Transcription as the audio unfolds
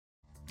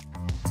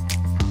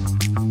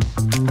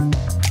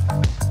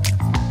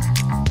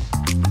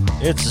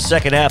It's the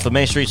second half of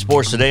Main Street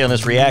Sports today on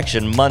this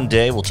Reaction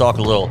Monday. We'll talk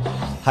a little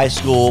high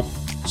school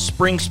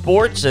spring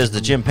sports as the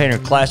Jim Painter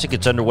Classic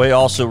gets underway.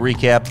 Also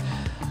recap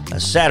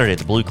Saturday,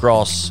 the Blue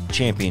Cross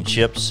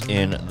Championships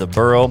in the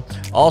Borough.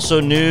 Also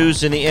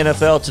news in the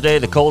NFL today,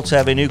 the Colts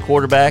have a new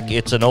quarterback.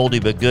 It's an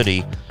oldie but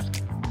goodie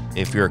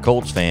if you're a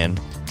Colts fan.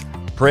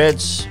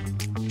 Preds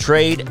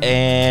trade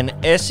and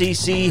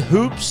SEC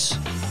hoops.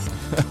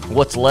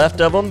 What's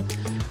left of them?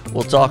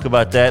 We'll talk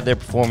about that, their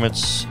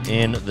performance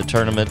in the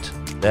tournament,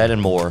 that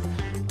and more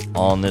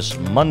on this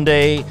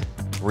Monday,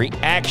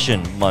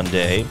 Reaction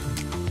Monday,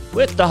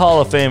 with the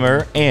Hall of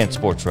Famer and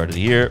Sports Writer of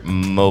the Year,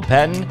 Mo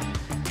Patton,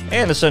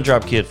 and the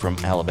Sundrop Kid from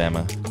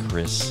Alabama,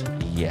 Chris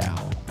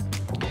Yao.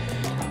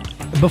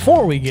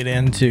 Before we get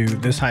into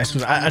this high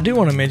school, I do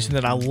want to mention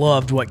that I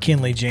loved what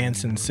Kenley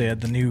Jansen said,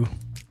 the new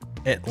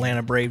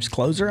Atlanta Braves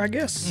closer, I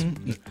guess.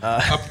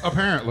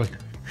 Apparently.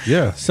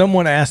 Yeah.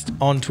 Someone asked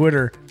on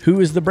Twitter,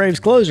 who is the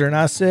Braves closer? And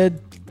I said,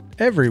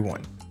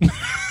 everyone.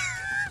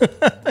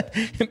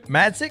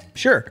 Madsick?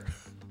 Sure.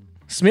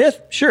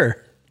 Smith?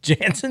 Sure.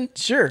 Jansen?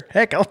 Sure.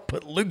 Heck, I'll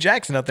put Luke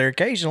Jackson up there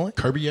occasionally.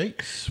 Kirby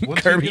Yates.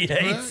 Kirby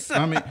Yates.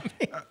 I mean,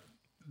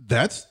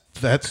 that's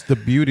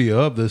the beauty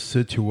of this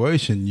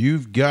situation.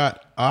 You've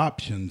got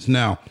options.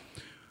 Now,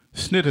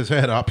 Snit has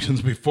had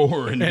options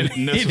before and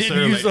didn't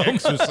necessarily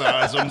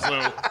exercise them,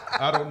 so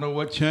I don't know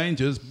what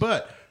changes.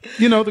 But,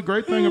 you know, the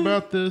great thing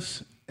about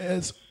this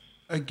is,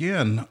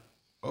 again,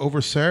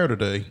 over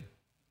Saturday,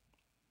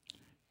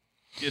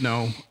 you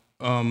know,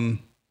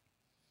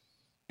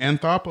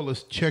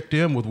 Anthopoulos checked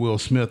in with Will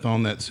Smith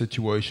on that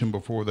situation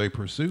before they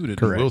pursued it.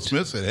 Correct. And Will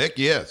Smith said, heck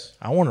yes.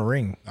 I want a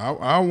ring.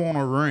 I want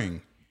a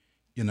ring.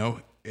 You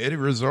know, Eddie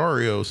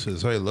Rosario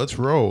says, hey, let's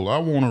roll. I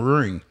want a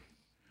ring.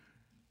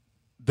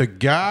 The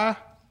guy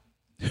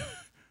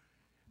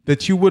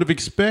that you would have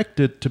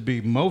expected to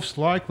be most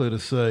likely to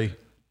say,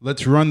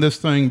 let's run this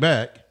thing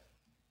back,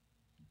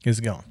 Is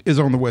gone. is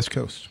on the West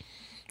Coast.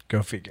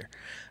 Go figure.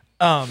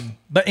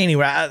 But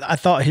anyway, I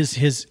thought his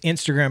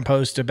Instagram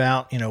post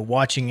about, you know,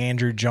 watching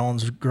Andrew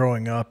Jones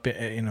growing up,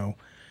 you know.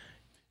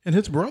 And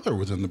his brother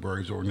was in the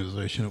Braves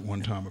organization at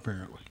one time,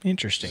 apparently.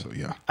 Interesting. So,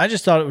 yeah. I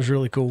just thought it was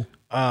really cool.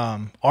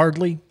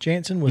 Ardley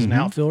Jansen was an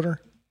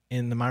outfielder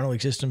in the minor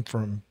league system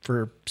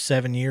for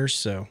 7 years,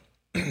 so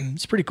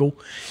it's pretty cool.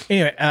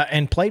 Anyway,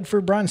 and played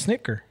for Brian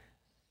Snitker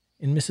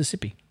in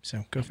Mississippi,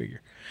 so go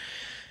figure.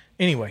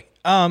 Anyway,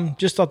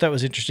 just thought that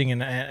was interesting,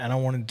 and I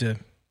wanted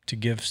to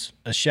give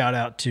a shout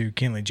out to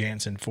Kenley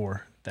Jansen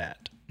for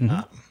that.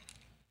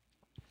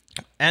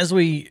 As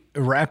we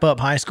wrap up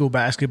high school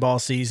basketball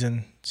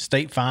season,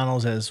 state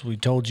finals, as we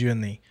told you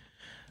in the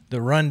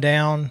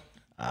rundown,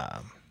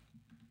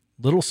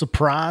 little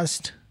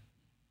surprised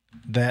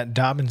that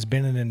Dobbins,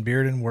 Bennett, and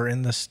Bearden were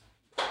in this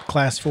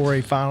Class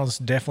 4A finals.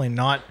 Definitely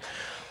not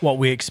what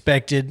we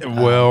expected.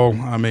 Well,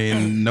 I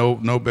mean,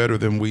 no better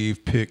than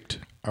we've picked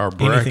our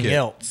bracket. Anything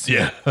else.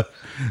 Yeah.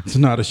 It's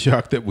not a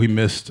shock that we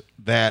missed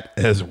that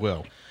as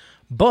well.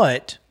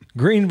 But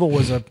Greenville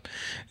was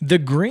the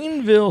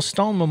Greenville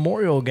Stone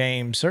Memorial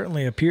game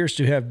certainly appears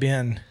to have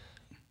been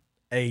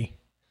a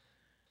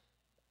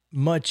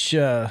much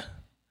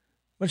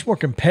more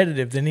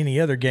competitive than any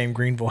other game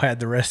Greenville had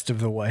the rest of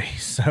the way.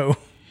 So,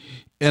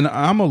 And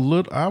I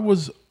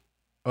was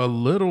a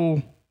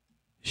little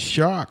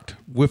shocked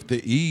with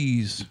the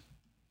ease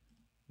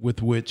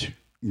with which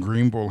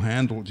Greenville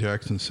handled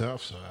Jackson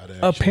Southside.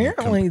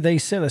 apparently they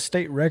set a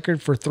state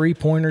record for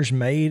 3-pointers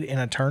made in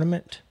a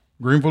tournament.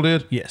 Greenville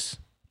did? Yes.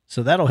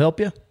 So that'll help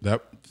you.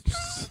 That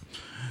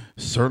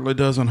certainly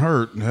doesn't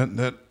hurt.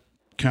 That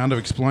kind of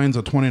explains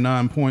a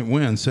 29-point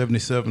win,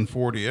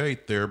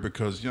 77-48 there,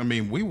 because, I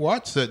mean, we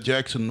watched that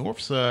Jackson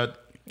Northside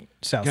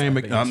game.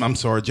 I'm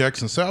sorry,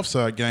 Jackson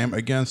Southside game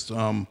against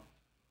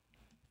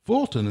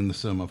Fulton in the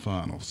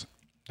semifinals.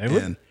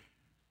 And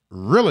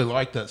really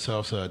liked that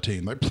Southside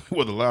team. They play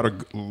with a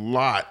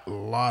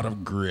lot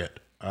of grit,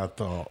 I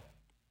thought.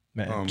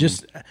 Man,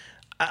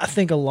 I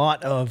think a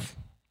lot of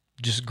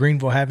just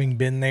Greenville having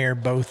been there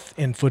both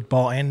in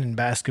football and in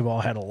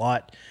basketball had a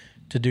lot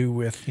to do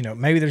with, you know,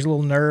 maybe there's a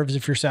little nerves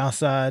if you're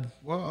Southside.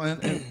 Well,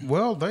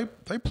 well, they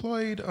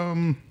played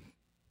in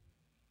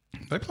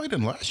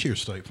last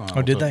year's state finals.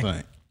 Oh, did they? I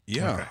think.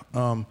 Yeah.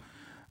 Okay.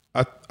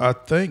 I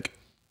think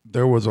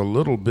there was a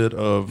little bit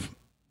of,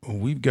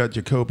 we've got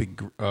Jacoby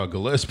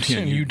Gillespie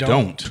and you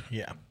don't.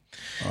 Yeah.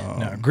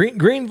 No,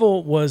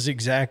 Greenville was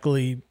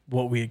exactly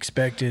what we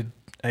expected,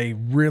 a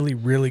really,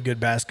 really good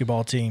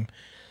basketball team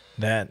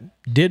that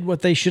did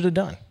what they should have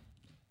done.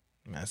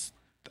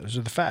 Those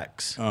are the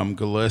facts.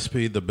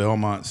 Gillespie, the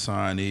Belmont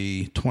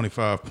signee,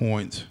 25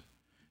 points,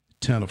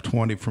 10 of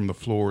 20 from the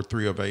floor,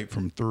 3 of 8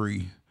 from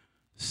 3,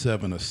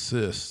 7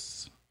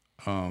 assists.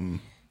 And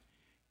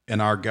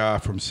our guy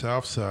from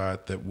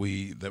Southside that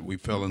we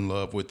fell in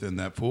love with in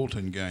that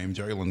Fulton game,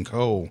 Jalen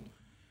Cole,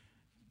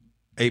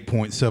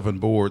 8.7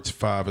 boards,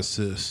 5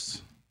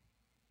 assists,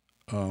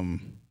 3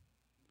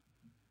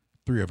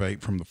 of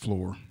 8 from the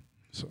floor.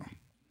 So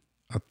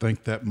I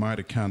think that might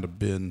have kind of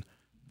been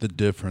the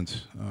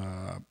difference.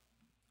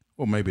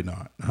 Well, maybe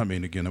not. I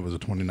mean, again, it was a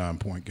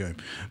 29-point game.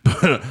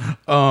 But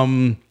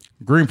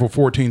Greenville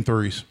 14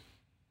 threes.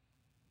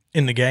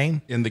 In the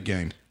game? In the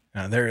game.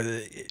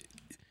 There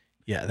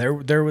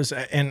was,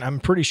 and I'm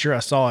pretty sure I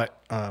saw it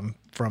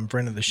from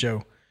friend of the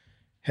show,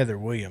 Heather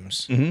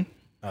Williams.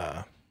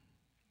 Mm-hmm.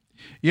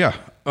 Yeah,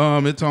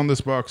 it's on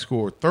this box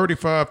score.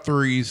 35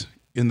 threes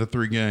in the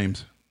 3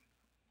 games.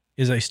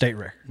 Is a state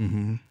record.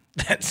 Mm-hmm.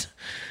 That's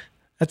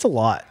a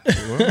lot.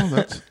 Well,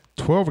 that's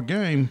 12 a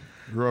game,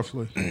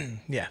 roughly.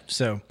 Yeah.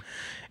 So,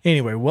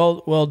 anyway,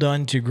 well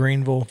done to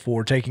Greenville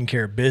for taking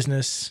care of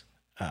business.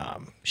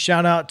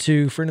 Shout out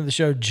to friend of the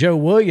show, Joe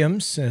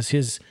Williams, as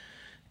his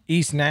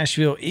East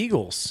Nashville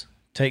Eagles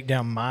take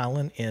down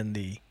Milan in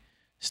the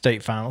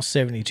state finals,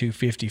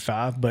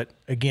 72-55. But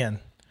again,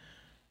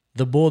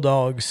 the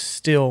Bulldogs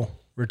still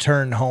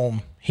return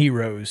home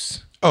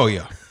heroes. Oh,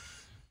 yeah.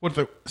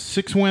 What,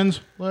 6 wins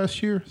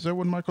last year? Is that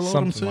what Michael Odom said?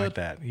 Something like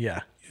that,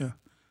 yeah. Yeah.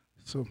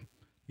 So,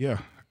 yeah,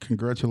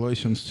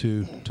 congratulations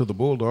to the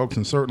Bulldogs,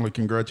 and certainly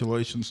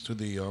congratulations to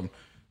the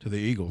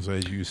Eagles,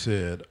 as you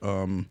said.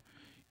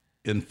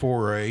 In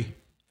 4A,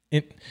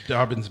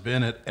 Dobbins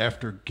Bennett,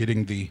 after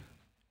getting the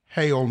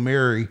Hail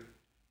Mary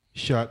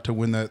shot to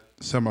win that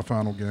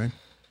semifinal game,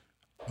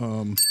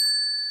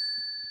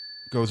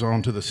 goes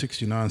on to the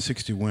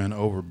 69-60 win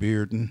over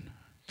Bearden.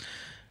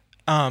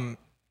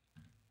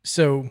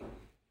 So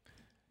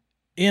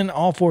in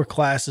all 4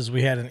 classes,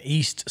 we had an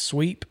East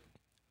sweep.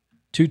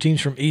 2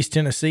 teams from East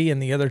Tennessee,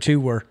 and the other 2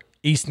 were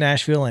East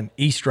Nashville and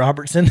East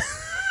Robertson.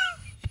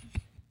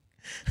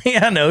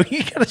 Yeah, I know.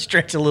 You got to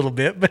stretch a little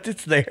bit, but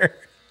it's there.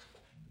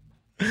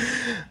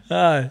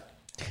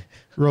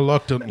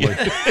 Reluctantly.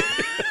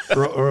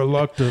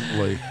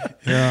 Reluctantly.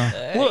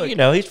 Yeah.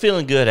 Well, he's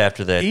feeling good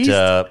after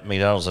that.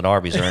 McDonald's and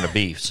Arby's are in a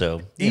beef,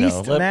 so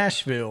East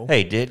Nashville.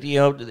 Hey,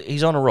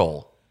 he's on a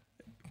roll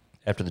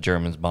after the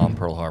Germans bombed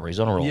Pearl Harbor. He's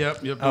on a roll.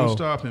 Yep. Don't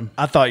stop him.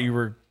 I thought you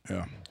were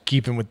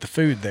keeping with the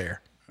food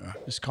there.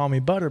 Just call me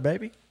Butter,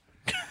 baby.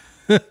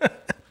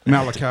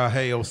 Malachi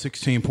Hale,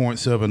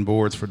 16.7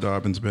 boards for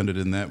Dobbins Bennett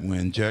in that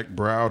win. Jack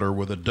Browder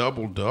with a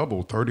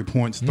double-double, 30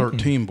 points,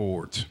 13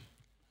 boards.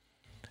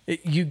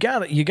 You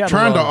got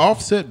trying to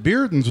offset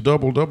Bearden's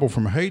double-double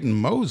from Hayden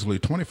Mosley,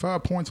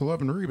 25 points,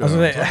 11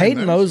 rebounds.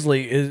 Hayden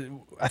Mosley is,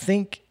 I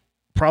think,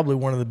 probably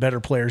one of the better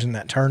players in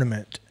that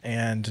tournament.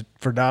 And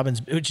for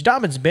Dobbins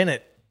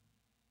Bennett,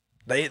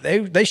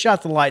 they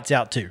shot the lights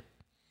out too.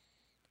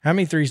 How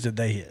many threes did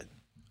they hit?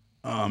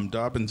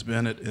 Dobbins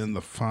Bennett in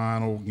the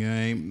final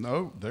game.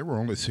 No, they were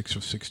only 6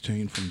 of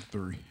 16 from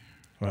 3.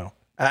 Well,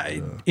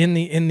 in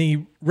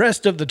the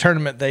rest of the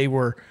tournament, they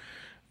were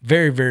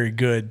very, very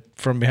good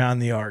from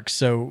behind the arc.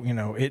 So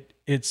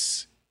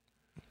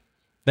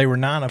they were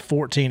 9 of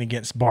 14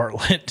 against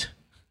Bartlett.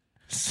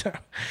 So,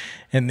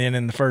 and then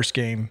in the first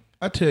game,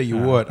 I tell you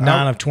what,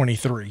 9 of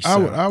 23.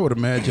 So. I would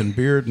imagine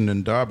Bearden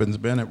and Dobbins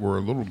Bennett were a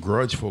little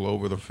grudgeful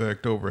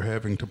over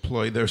having to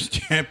play their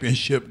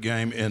championship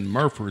game in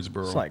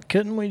Murfreesboro. It's like,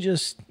 couldn't we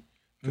just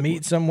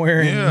meet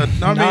somewhere in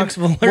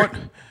Knoxville?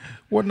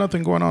 What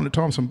nothing going on at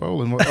Thompson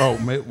Bowling?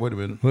 Oh, wait a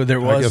minute.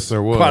 Well, I guess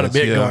there was quite a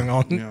bit going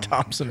on in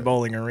Thompson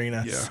Bowling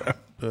Arena. Yeah, so.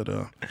 But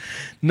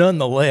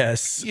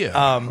nonetheless,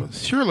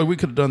 surely we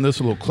could have done this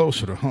a little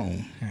closer to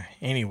home.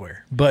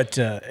 Anywhere. But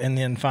and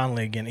then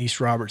finally again, East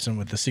Robertson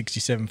with the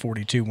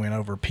 67-42 win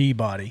over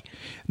Peabody.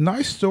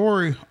 Nice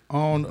story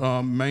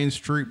on Main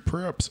Street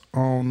Preps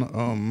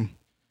on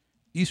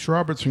East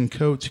Robertson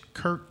coach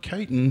Kirk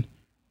Caton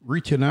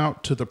reaching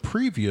out to the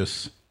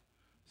previous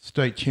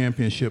state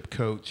championship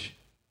coach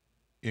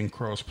in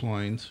Cross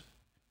Plains,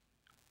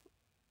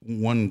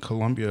 one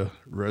Columbia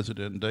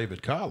resident,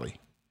 David Colley,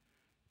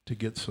 to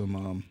get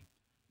some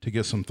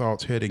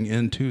thoughts heading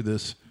into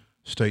this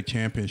state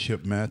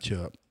championship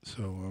matchup.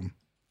 So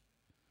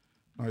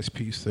nice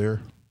piece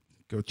there.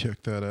 Go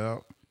check that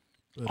out.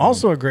 But,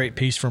 also a great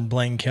piece from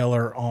Blaine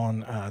Keller on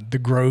the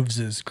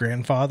Groves'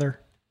 grandfather,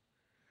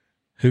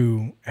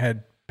 who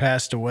had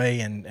passed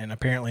away, and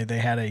apparently they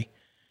had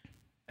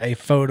a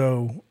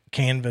photo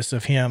canvas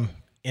of him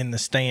in the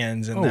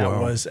stands, and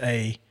was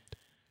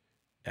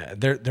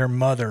their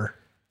mother,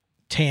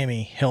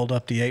 Tammy, held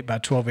up the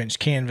 8x12-inch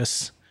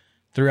canvas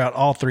throughout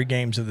all 3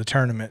 games of the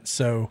tournament.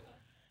 So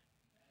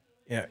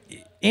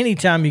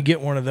anytime you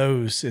get one of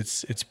those,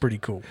 it's pretty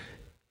cool.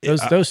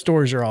 Those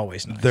stories are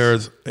always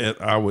nice.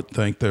 I would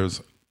think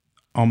there's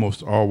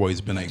almost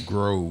always been a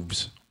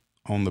Groves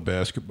on the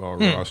basketball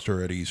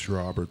roster at East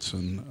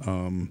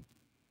Robertson.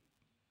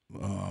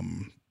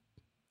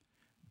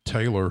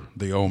 Taylor,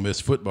 the Ole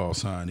Miss football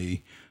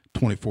signee,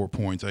 24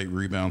 points, 8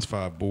 rebounds,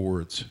 5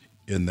 boards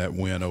in that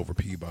win over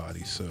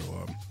Peabody. So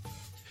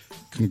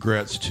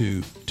congrats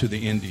to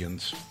the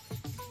Indians.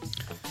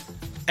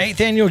 8th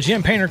Annual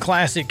Jim Painter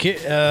Classic.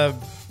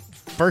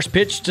 First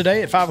pitch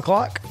today at 5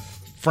 o'clock.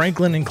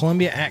 Franklin and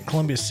Columbia at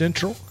Columbia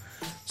Central.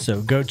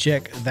 So go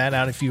check that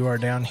out if you are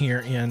down here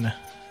in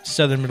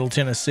southern Middle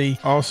Tennessee.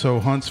 Also,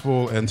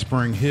 Huntsville and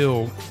Spring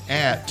Hill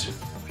at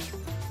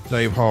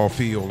Dave Hall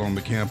Field on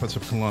the campus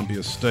of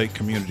Columbia State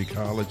Community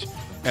College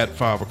at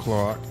 5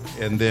 o'clock.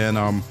 And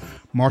then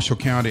Marshall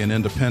County and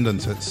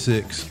Independence at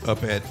 6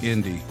 up at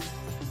Indy.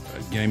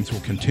 Games will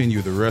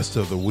continue the rest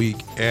of the week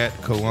at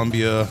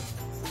Columbia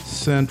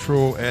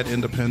Central, at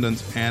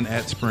Independence, and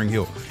at Spring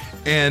Hill.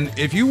 And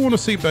if you want to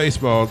see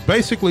baseball,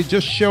 basically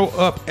just show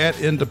up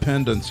at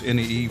Independence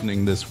any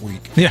evening this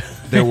week. Yeah.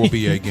 There will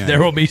be a game.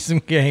 There will be some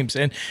games.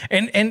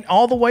 And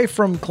all the way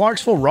from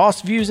Clarksville,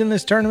 Rossview's in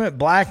this tournament,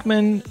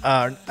 Blackman,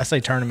 I say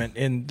tournament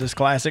in this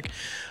classic,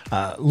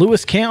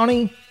 Lewis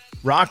County,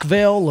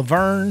 Rockville,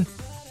 Laverne,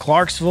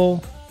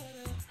 Clarksville,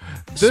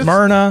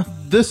 Smyrna.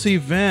 This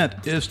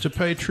event is to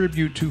pay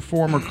tribute to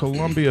former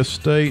Columbia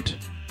State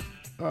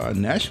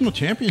national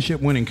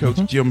championship winning coach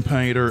Jim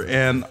Painter,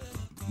 and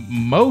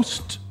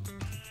most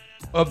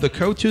of the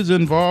coaches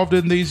involved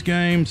in these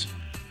games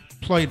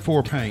played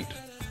for Paint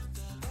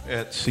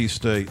at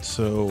C-State,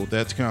 so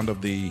that's kind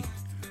of the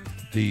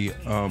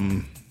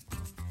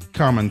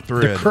common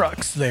thread. The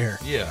crux there.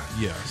 Yeah.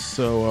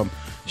 So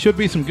should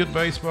be some good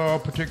baseball,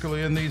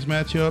 particularly in these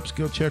matchups.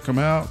 Go check them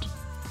out.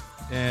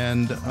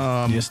 And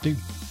yes, do.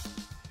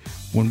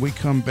 When we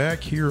come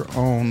back here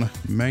on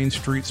Main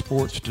Street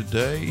Sports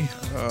Today,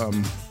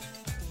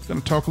 going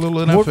to talk a little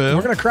NFL.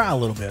 We're going to cry a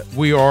little bit.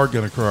 We are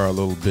going to cry a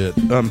little bit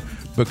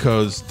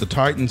because the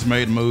Titans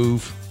made a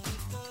move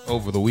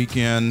over the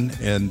weekend,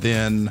 and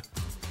then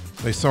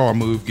they saw a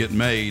move get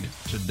made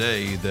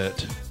today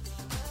that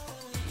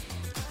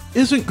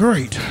isn't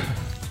great.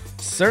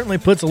 Certainly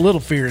puts a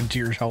little fear into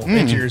your soul.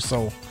 Into your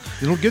soul.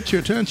 It'll get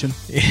your attention.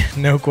 Yeah,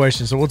 no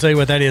question. So we'll tell you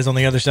what that is on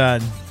the other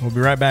side. We'll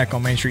be right back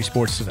on Main Street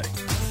Sports Today.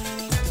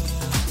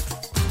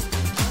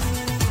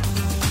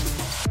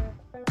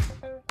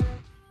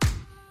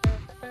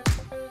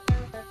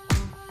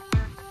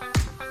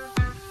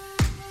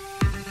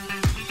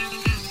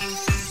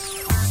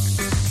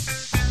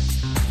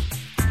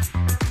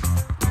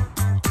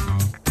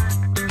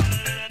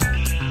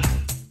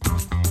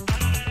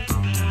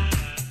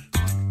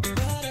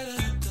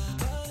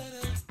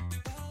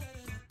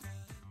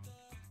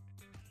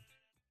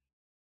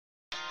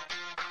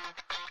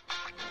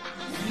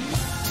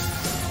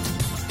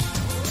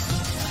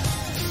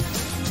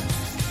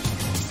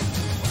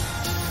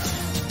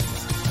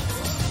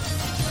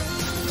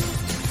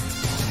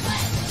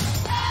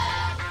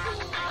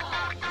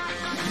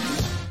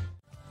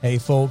 Hey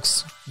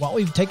folks, while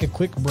we take a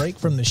quick break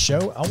from the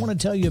show, I want to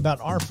tell you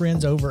about our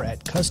friends over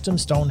at Custom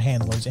Stone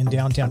Handlers in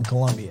downtown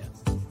Columbia.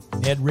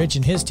 Ed Rich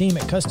and his team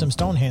at Custom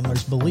Stone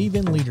Handlers believe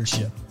in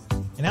leadership.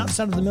 And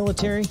outside of the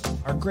military,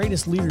 our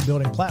greatest leader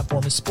building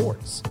platform is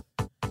sports.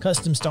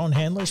 Custom Stone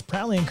Handlers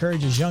proudly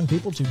encourages young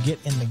people to get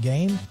in the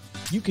game.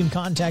 You can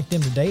contact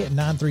them today at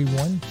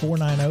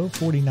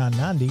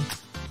 931-490-4990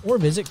 or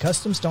visit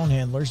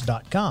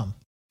CustomStonehandlers.com.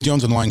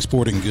 Jones & Lang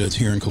Sporting Goods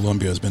here in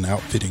Columbia has been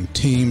outfitting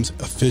teams,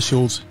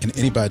 officials, and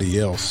anybody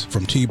else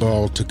from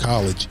T-ball to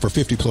college for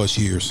 50-plus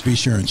years. Be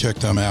sure and check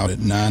them out at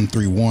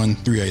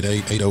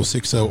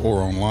 931-388-8060 or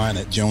online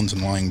at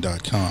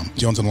jonesandlang.com.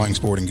 Jones & Lang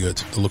Sporting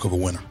Goods, the look of a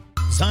winner.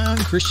 Zion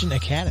Christian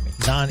Academy,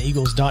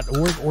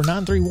 ZionEagles.org, or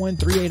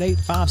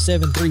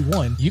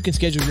 931-388-5731. You can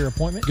schedule your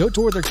appointment. Go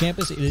tour their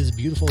campus. It is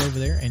beautiful over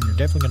there, and you're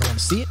definitely going to want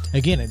to see it.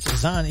 Again, it's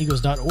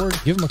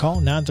ZionEagles.org. Give them a call,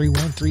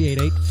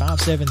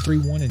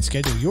 931-388-5731, and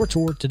schedule your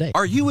tour today.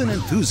 Are you an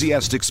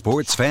enthusiastic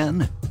sports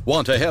fan?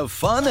 Want to have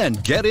fun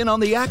and get in on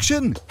the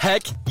action?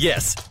 Heck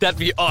yes, that'd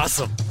be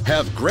awesome.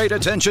 Have great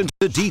attention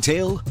to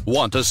detail?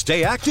 Want to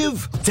stay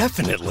active?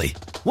 Definitely.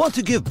 Want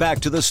to give back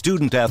to the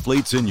student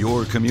athletes in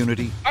your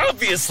community?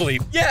 Obviously,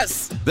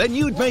 yes. Then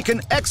you'd make an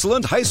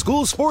excellent high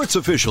school sports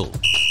official.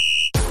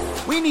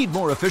 We need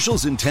more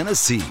officials in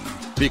Tennessee,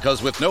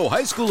 because with no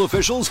high school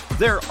officials,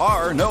 there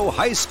are no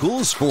high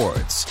school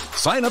sports.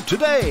 Sign up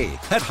today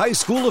at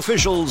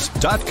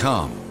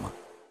highschoolofficials.com.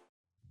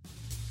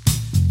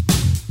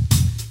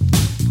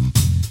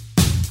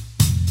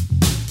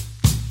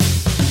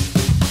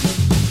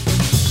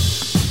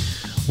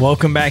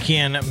 Welcome back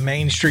in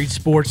Main Street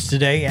Sports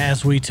Today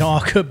as we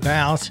talk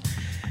about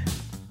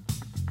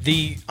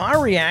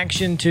our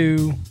reaction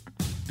to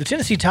the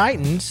Tennessee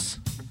Titans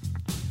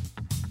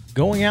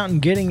going out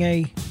and getting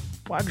a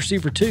wide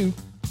receiver 2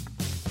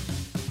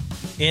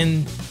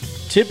 in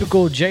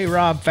typical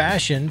J-Rob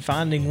fashion,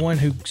 finding one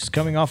who's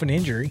coming off an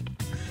injury.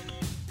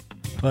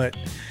 But,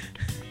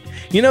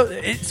 you know,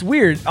 it's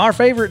weird. Our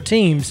favorite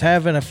teams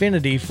have an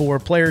affinity for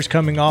players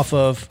coming off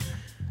of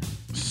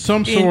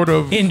some sort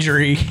of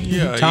injury,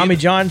 Tommy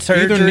John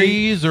surgery, either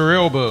knees or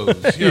elbows.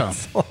 Yeah,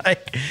 it's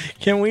like,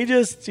 can we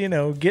just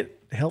get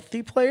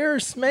healthy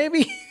players?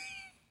 Maybe.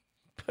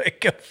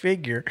 But go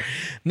figure.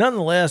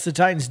 Nonetheless, the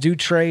Titans do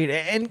trade,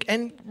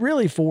 and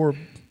really for,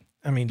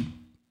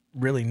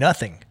 really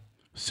nothing.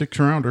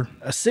 6-rounder,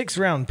 a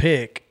 6th-round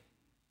pick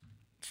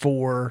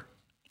for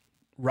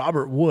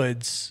Robert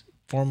Woods,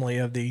 formerly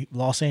of the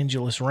Los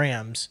Angeles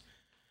Rams.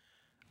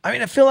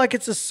 I feel like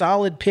it's a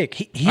solid pick.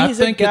 He's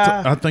a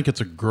guy. I think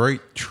it's a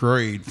great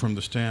trade from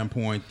the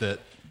standpoint that,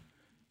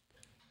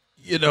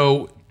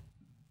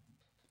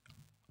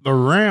 the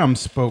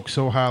Rams spoke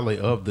so highly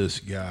of this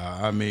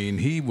guy.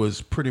 He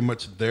was pretty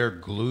much their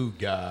glue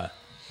guy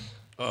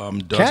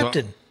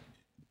Captain.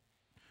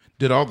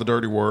 Did all the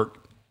dirty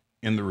work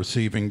in the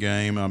receiving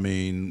game. I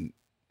mean,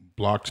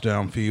 blocks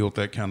downfield,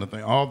 that kind of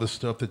thing. All the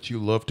stuff that you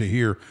love to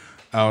hear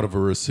out of a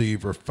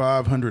receiver.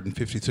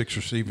 556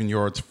 receiving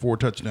yards, 4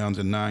 touchdowns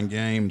in 9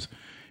 games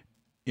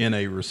in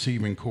a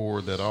receiving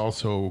core that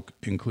also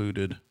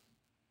included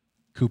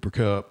Cooper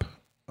Kupp,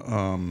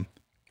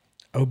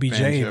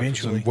 OBJ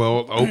eventually.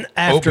 Well,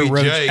 after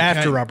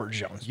OBJ Robert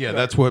Jones. Yeah,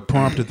 that's what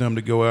prompted them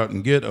to go out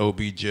and get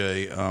OBJ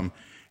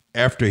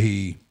after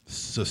he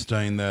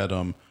sustained that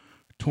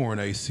torn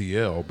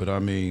ACL. But I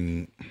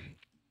mean,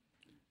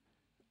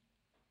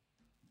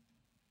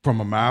 from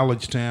a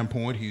mileage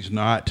standpoint, he's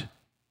not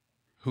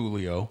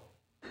Julio,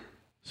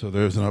 so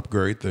there's an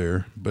upgrade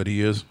there. But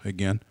he is,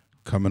 again,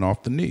 coming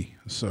off the knee.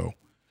 So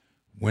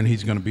when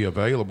he's going to be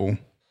available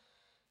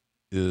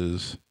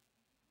is,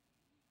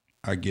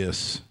 I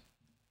guess,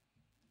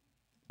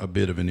 a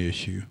bit of an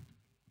issue.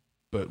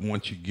 But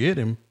once you get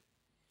him,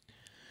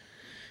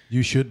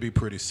 you should be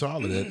pretty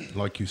solid at,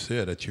 like you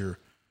said, at your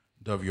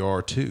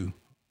WR2.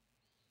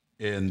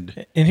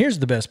 And here's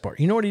the best part.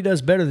 You know what he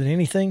does better than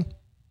anything?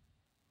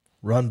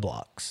 Run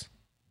blocks.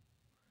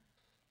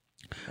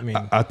 I mean,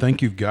 I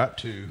think you've got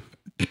to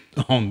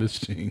on this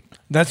team.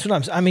 That's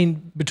what I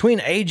mean, between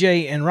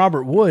AJ and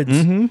Robert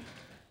Woods,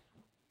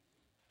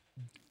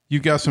 You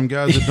got some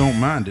guys that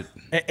don't mind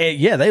it.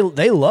 yeah,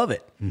 they love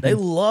it. They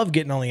love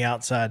getting on the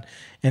outside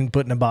and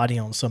putting a body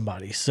on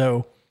somebody.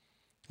 So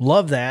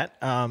love that.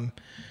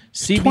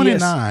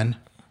 CBS,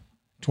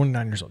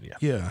 29 years old. Yeah.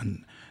 Yeah.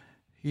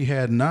 He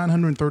had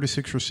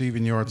 936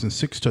 receiving yards and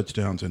 6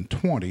 touchdowns in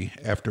 20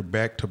 after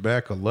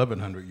back-to-back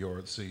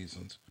 1,100-yard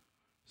seasons.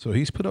 So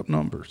he's put up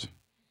numbers.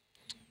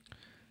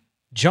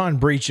 John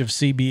Breach of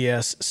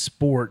CBS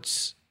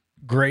Sports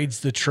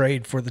grades the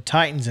trade for the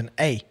Titans an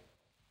A.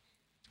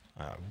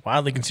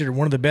 Widely considered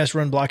one of the best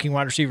run-blocking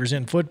wide receivers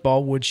in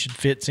football, Woods should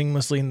fit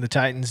seamlessly in the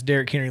Titans'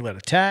 Derrick Henry-led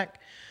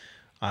attack.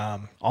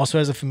 Also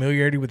has a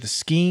familiarity with the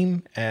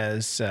scheme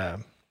as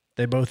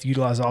they both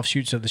utilize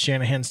offshoots of the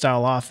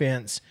Shanahan-style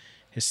offense.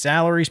 His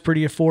salary's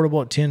pretty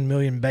affordable at $10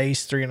 million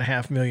base,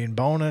 $3.5 million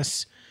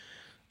bonus.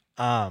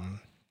 For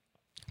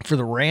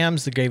the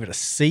Rams, they gave it a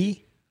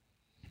C.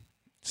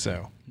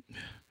 So,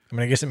 I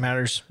mean, I guess it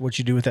matters what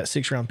you do with that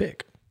 6th-round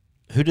pick.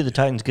 Who did the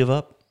Titans give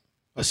up?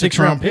 A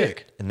 6th-round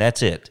pick. And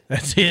that's it.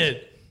 That's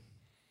it.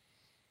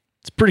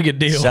 It's a pretty good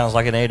deal. Sounds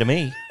like an A to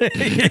me.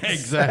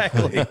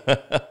 Exactly.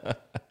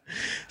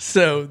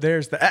 So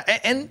there's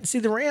the and see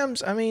the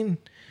Rams. I mean,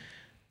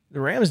 the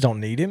Rams don't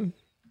need him,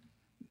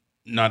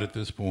 Not at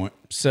this point.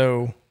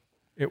 so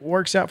it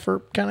works out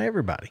for kind of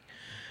everybody.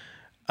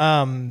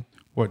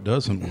 What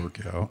doesn't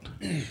work out?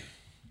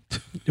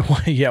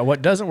 Yeah,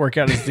 what doesn't work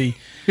out is the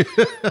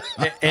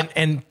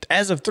and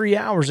as of 3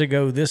 hours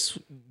ago, this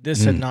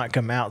had not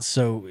come out.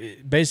 So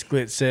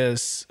basically, it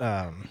says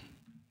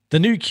the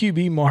new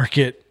QB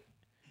market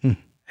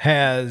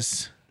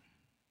has,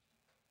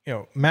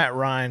 Matt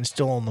Ryan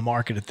still on the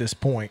market at this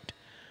point,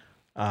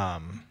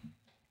 and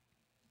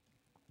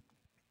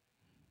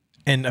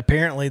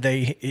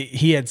apparently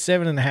he had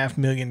 $7.5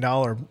 million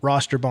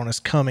roster bonus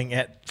coming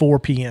at 4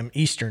 p.m.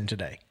 Eastern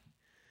today.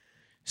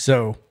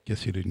 So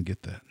Guess he didn't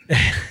get that.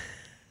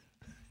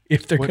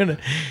 if they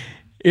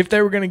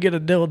were gonna get a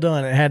deal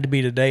done, it had to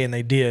be today, and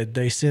they did.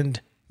 They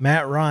send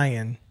Matt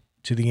Ryan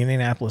to the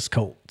Indianapolis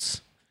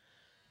Colts,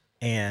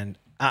 and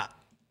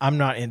I'm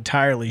not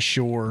entirely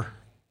sure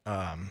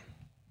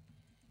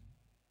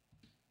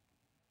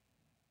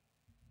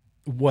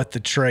what the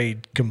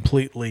trade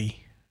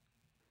completely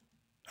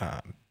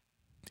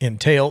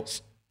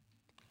entails,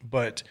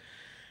 but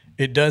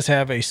it does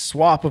have a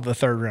swap of a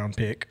 3rd-round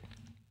pick.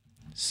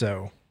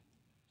 So,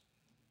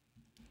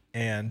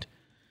 and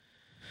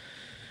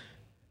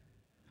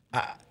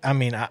I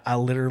mean, I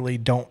literally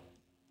don't.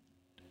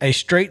 A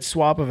straight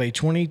swap of a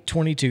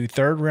 2022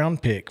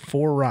 3rd-round pick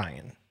for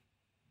Ryan.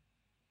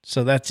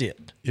 So that's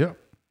it. Yep.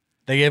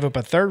 They gave up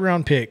a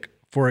 3rd-round pick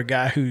for a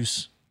guy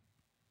who's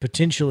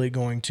potentially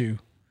going to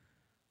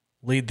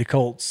lead the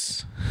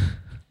Colts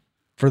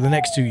for the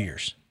next 2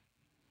 years.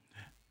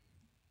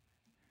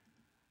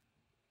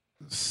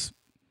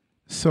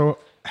 So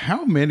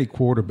how many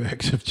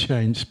quarterbacks have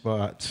changed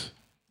spots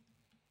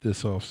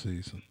this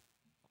offseason?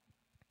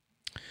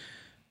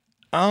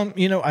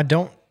 I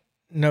don't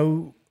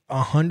know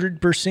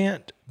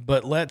 100%,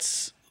 but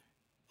let's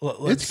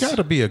It's got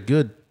to be a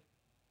good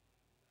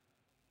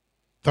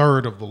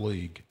third of the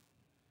league.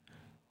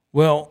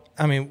 Well,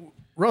 I mean,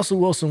 Russell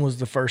Wilson was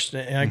the first,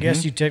 and I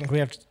guess you technically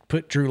have to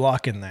put Drew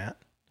Lock in that.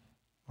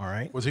 All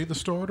right. Was he the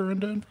starter in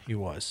Denver? He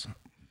was.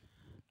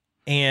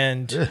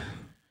 And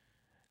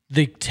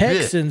the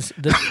Texans,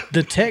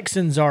 the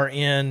Texans are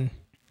in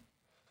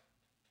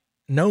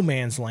no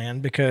man's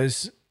land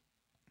because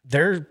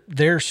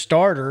their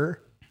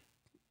starter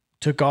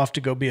took off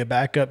to go be a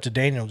backup to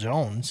Daniel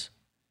Jones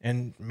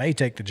and may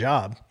take the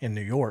job in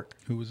New York.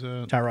 Who was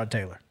that? Tyrod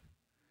Taylor.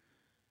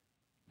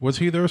 Was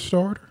he their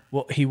starter?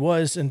 Well, he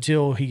was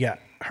until he got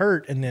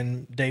hurt, and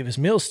then Davis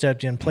Mills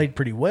stepped in, played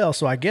pretty well.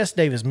 So I guess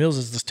Davis Mills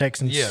is the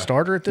Texans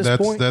starter at this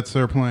point. That's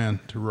their plan,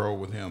 to roll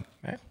with him.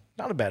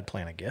 Not a bad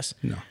plan, I guess.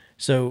 No.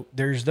 So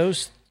there's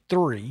those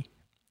three,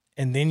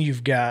 and then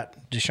you've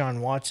got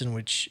Deshaun Watson,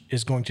 which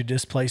is going to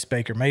displace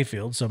Baker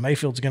Mayfield. So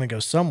Mayfield's going to go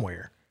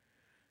somewhere.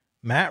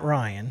 Matt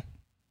Ryan,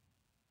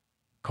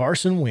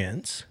 Carson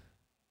Wentz,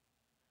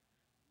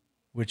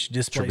 which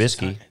displaces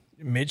Trubisky.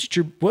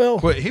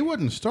 But he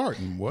wasn't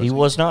starting, was he? He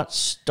was not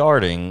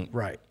starting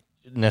right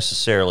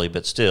necessarily,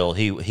 but still,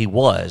 he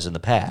was in the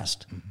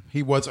past.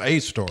 He was a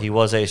starter. He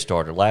was a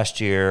starter.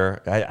 Last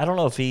year, I don't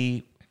know if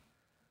he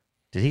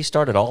 – did he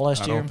start at all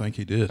last year? I don't think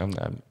he did.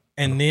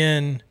 And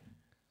then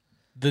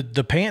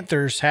the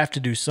Panthers have to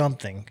do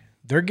something.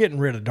 They're getting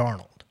rid of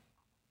Darnold.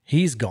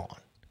 He's gone.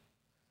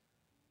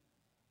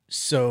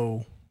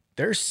 So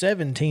there's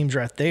 7 teams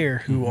right there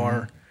who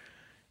are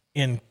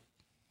in –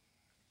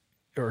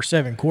 or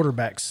 7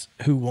 quarterbacks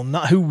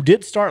who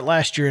did start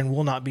last year and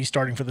will not be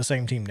starting for the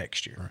same team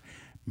next year. Right.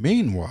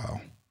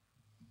 Meanwhile,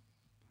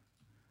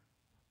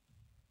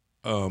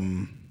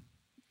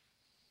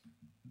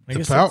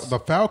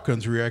 the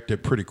Falcons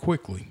reacted pretty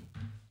quickly,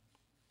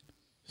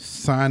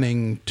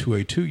 signing to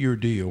a 2-year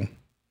deal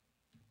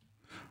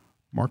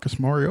Marcus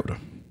Mariota.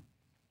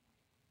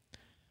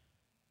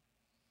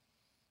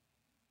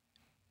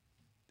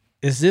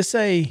 Is this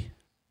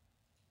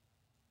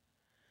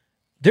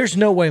there's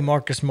no way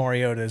Marcus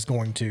Mariota is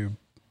going to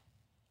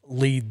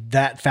lead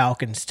that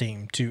Falcons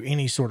team to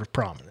any sort of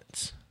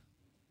prominence.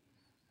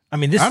 I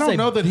mean, I don't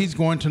know that he's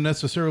going to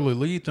necessarily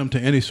lead them to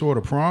any sort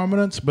of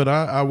prominence, but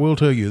I will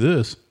tell you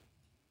this.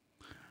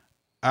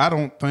 I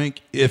don't think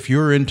if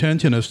your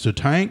intention is to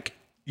tank,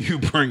 you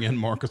bring in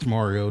Marcus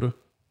Mariota.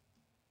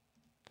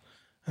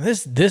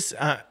 This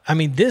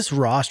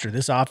roster,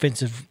 this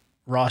offensive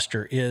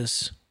roster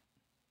is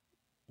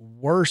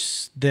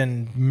worse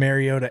than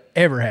Mariota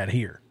ever had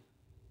here.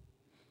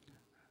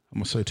 I'm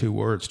going to say 2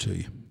 words to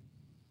you.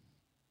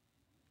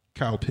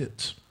 Kyle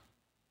Pitts.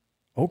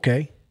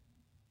 Okay.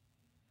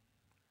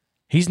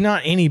 He's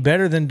not any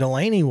better than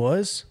Delaney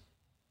was.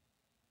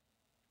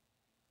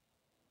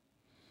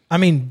 I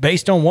mean,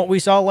 based on what we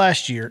saw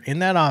last year in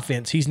that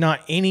offense, he's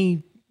not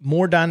any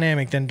more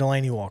dynamic than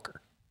Delaney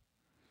Walker.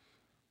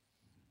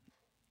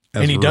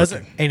 And he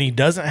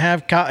doesn't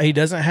have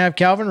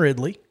Calvin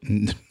Ridley.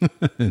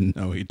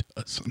 No, he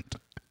doesn't.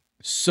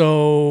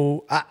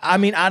 So, I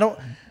mean, I don't.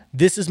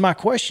 This is my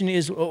question: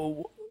 is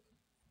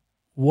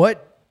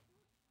what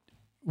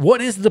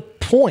is the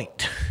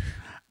point?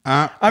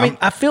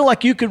 I feel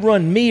like you could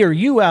run me or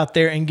you out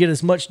there and get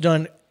as much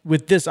done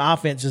with this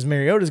offense as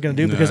Mariota's going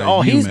to do because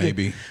all he's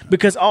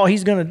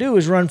going to do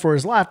is run for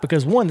his life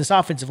because one, this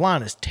offensive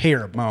line is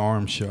terrible. My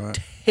arm shot.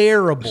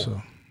 Terrible.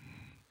 So.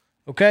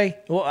 Okay?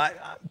 Well,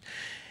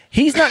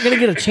 he's not going to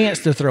get a chance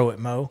to throw it,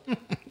 Mo.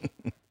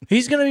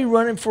 He's going to be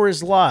running for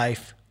his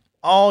life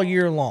all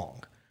year long.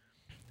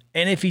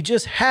 And if he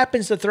just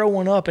happens to throw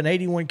one up and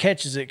 81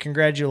 catches it,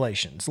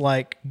 congratulations.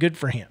 Like, good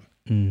for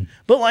him.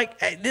 But,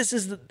 like,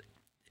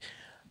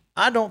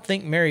 I don't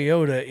think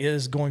Mariota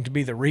is going to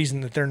be the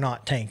reason that they're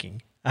not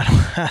tanking.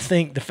 I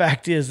think the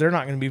fact is they're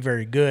not going to be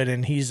very good,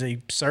 and he's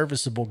a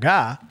serviceable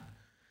guy.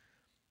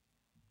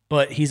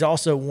 But he's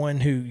also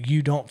one who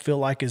you don't feel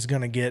like is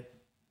going to get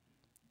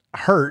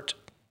hurt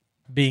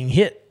being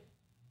hit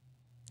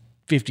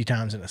 50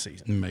 times in a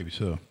season. Maybe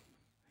so. Yeah.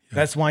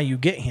 That's why you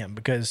get him,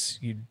 because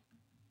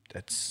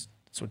that's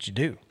what you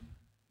do.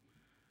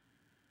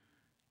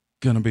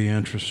 Going to be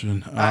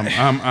interesting.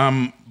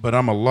 But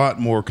I'm a lot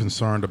more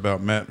concerned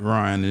about Matt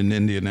Ryan in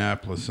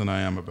Indianapolis than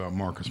I am about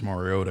Marcus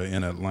Mariota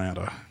in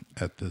Atlanta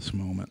at this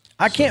moment.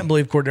 I can't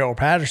believe Cordell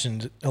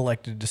Patterson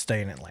elected to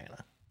stay in Atlanta.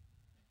 I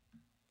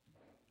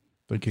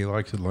think he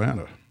likes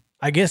Atlanta.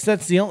 I guess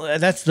that's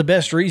the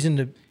best reason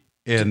to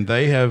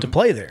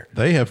play there.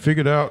 They have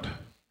figured out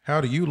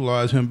how to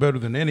utilize him better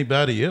than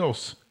anybody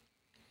else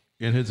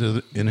in his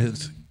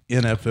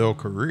NFL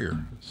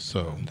career.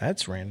 So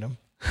that's random.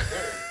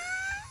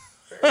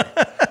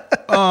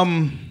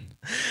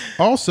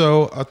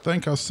 Also, I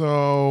think I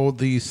saw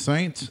the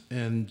Saints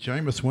and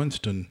Jameis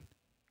Winston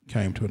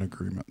came to an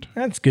agreement.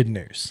 That's good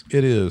news.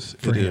 It is.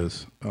 It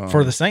is.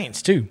 For the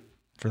Saints, too,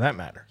 for that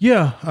matter.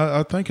 Yeah,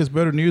 I think it's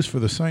better news for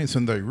the Saints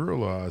than they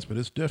realize, but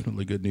it's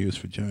definitely good news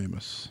for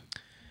Jameis.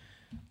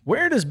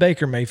 Where does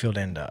Baker Mayfield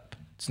end up?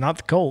 It's not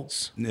the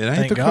Colts. It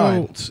ain't the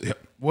Colts. Yeah.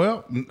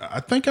 Well,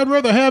 I think I'd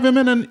rather have him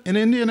in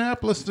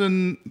Indianapolis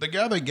than the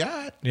guy they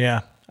got.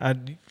 Yeah.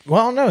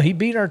 No, he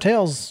beat our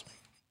tails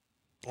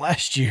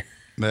last year.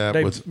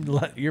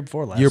 Year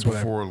before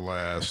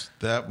last.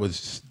 That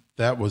was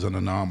an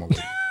anomaly.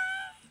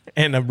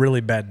 And a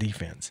really bad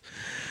defense.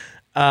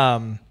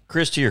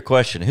 Chris, to your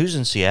question, who's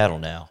in Seattle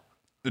now?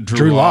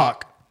 Drew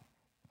Lock.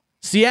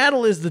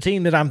 Seattle is the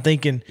team that I'm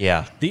thinking.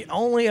 Yeah. The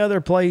only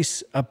other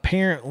place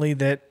apparently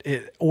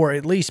or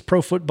at least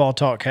Pro Football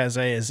Talk has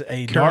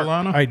a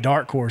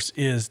dark horse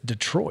is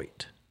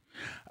Detroit.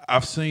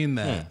 I've seen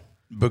that.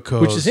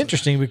 Because which is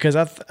interesting because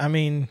I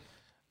mean,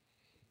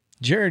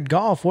 Jared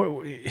Goff.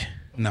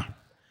 No,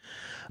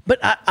 But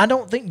I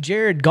don't think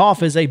Jared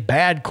Goff is a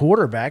bad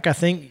quarterback. I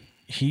think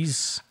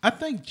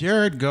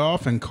Jared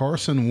Goff and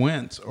Carson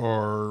Wentz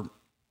are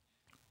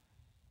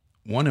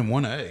 1 and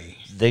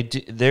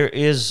 1A. There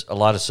is a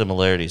lot of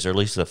similarities, or at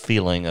least a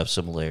feeling of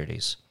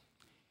similarities.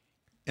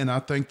 And I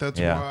think that's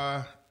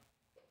why,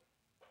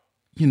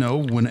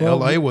 when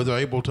LA was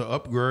able to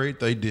upgrade,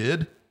 they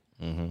did.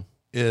 Mm-hmm.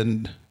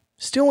 And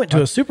still went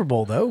to a Super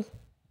Bowl, though.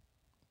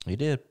 He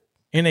did.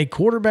 In a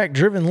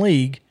quarterback-driven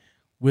league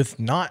with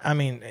they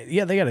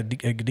got a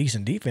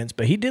decent defense,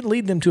 but he did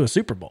lead them to a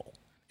Super Bowl.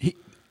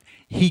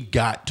 He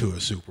got to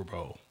a Super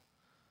Bowl.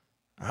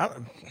 I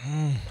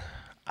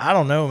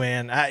don't know,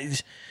 man.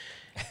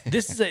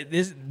 This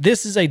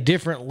is a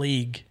different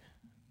league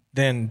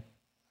than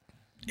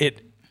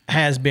it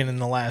has been in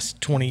the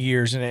last 20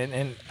 years,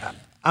 and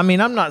I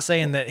mean, I'm not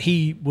saying that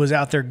he was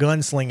out there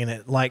gunslinging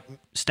it like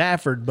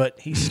Stafford, but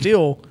he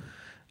still,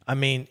 I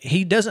mean,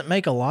 he doesn't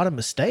make a lot of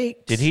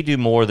mistakes. Did he do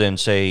more than,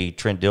 say,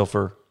 Trent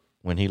Dilfer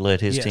when he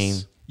led his team?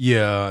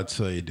 Yeah, I'd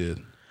say he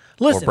did.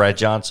 Or Brad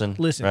Johnson.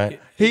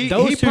 Right? He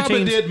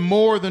probably did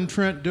more than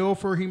Trent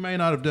Dilfer. He may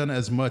not have done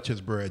as much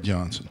as Brad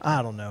Johnson.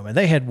 I don't know, man.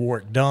 They had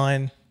Warwick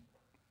Dunn.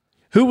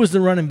 Who was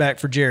the running back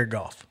for Jared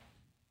Goff?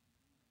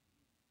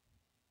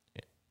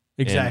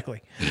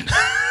 Exactly.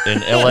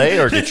 In L.A.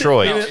 or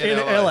Detroit? in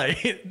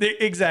L.A.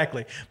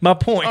 Exactly. My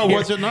point. Oh,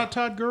 was it not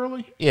Todd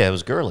Gurley? Yeah, it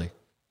was Gurley.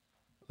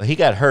 He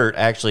got hurt,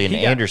 actually, and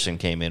Anderson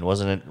came in.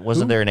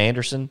 Wasn't there an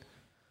Anderson?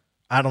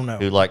 I don't know.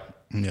 Who,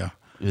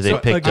 who they So,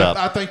 picked up.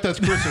 I think that's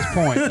Chris's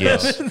point.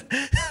 Yes.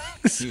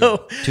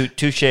 So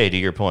touche to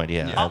your point.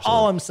 Yeah, absolutely.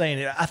 All I'm saying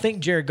is I think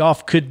Jared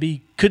Goff could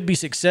be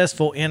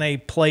successful in a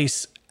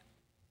place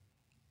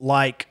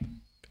like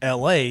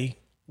L.A.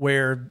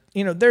 where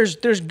there's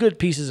good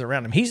pieces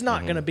around him. He's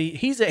not going to be.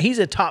 He's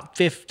a top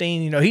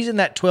 15. He's in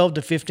that 12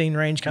 to 15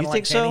 range, kind of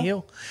like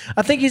Tannehill. So?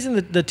 I think he's in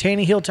the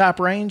Tannehill type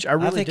range.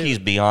 I think he's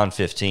beyond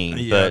 15.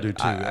 Yeah, but I do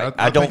too.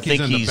 I don't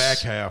think he's in the back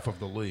half of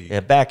the league. Yeah,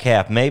 back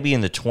half, maybe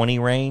in the 20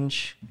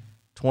 range,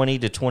 20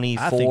 to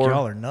 24. I think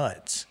y'all are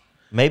nuts.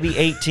 Maybe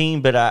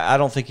 18, but I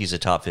don't think he's a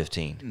top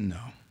 15. No.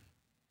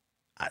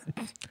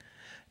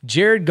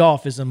 Jared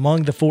Goff is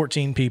among the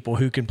 14 people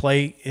who can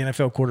play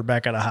NFL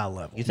quarterback at a high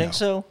level. You think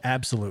so?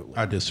 Absolutely.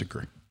 I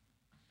disagree.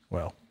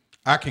 Well,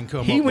 I can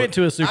come. He went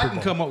to a Super Bowl. I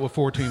can come up with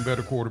 14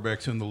 better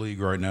quarterbacks in the league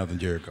right now than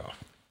Jared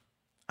Goff.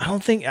 I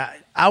don't think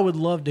I would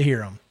love to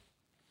hear him.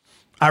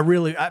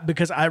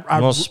 Because I you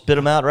want to spit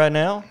them out right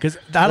now? Because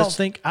I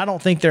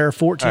don't think there are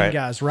 14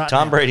 guys right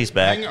Tom now. Brady's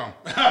back. Hang on,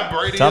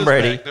 Tom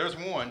Brady. Back. There's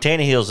one.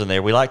 Tannehill's in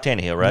there. We like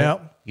Tannehill, right?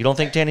 Nope. You don't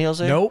think Tannehill's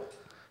there? Nope.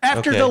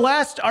 After the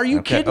last, are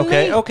you kidding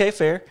me? Okay,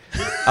 fair.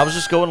 I was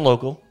just going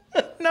local.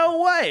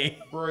 No way.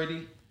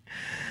 Brady.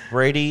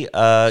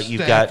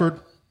 You've Stafford.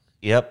 got.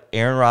 Yep.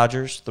 Aaron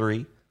Rodgers,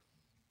 3.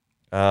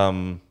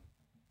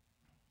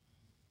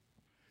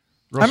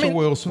 Russell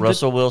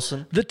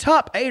Wilson. The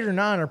top 8 or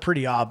 9 are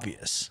pretty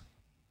obvious.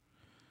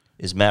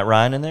 Is Matt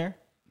Ryan in there?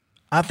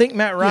 I think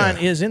Matt Ryan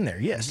is in there,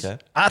 yes.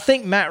 Okay. I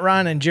think Matt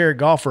Ryan and Jared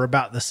Goff are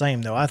about the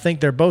same, though. I think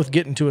they're both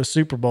getting to a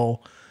Super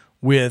Bowl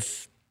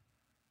with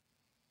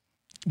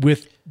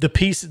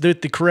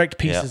the correct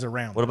pieces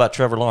around. What about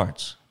Trevor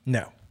Lawrence?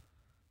 No.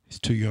 He's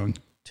too young.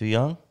 Too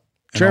young?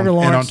 Trevor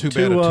Lawrence. And on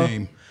too bad a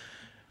team.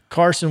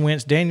 Carson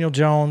Wentz, Daniel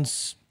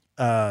Jones.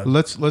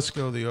 Let's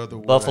go the other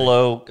way.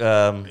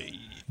 Buffalo.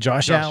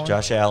 Josh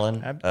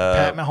Allen.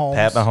 Pat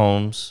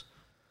Mahomes.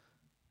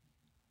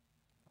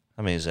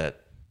 How many is that?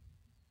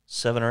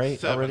 7 or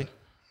 8 already?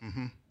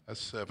 Mm-hmm.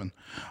 That's 7.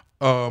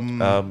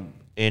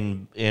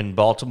 In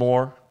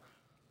Baltimore.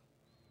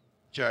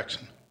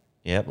 Jackson.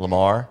 Yep,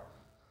 Lamar.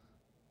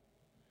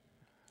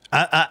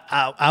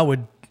 I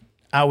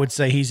would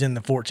say he's in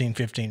the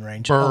 14-15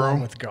 range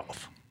along with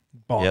Goff.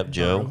 Yep,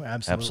 Joe. Burrow,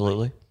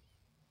 Absolutely.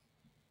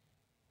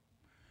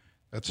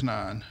 That's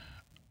 9.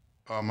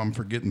 I'm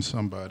forgetting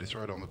somebody. It's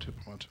right on the tip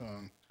of my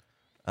tongue.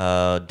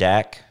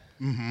 Dak.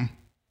 Mm-hmm.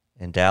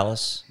 In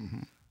Dallas.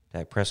 Mm-hmm.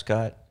 Dak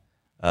Prescott.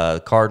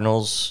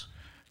 Cardinals.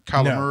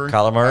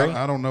 Kyler Murray.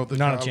 I don't know.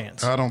 Not a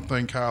chance. I don't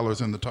think Kyler's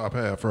in the top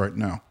half right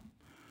now.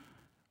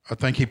 I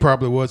think he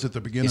probably was at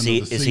the beginning of the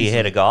season. Is he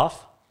ahead of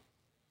Goff?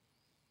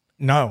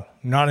 No,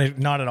 not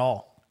at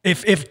all.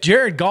 If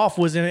Jared Goff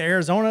was in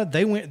Arizona,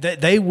 they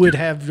would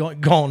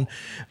have gone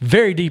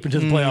very deep into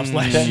the playoffs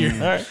last year. All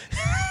right.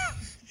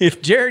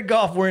 If Jared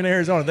Goff were in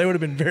Arizona, they would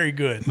have been very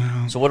good.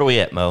 So what are we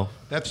at, Mo?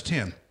 That's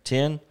 10.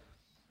 10?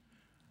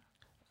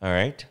 All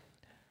right.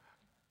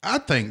 I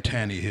think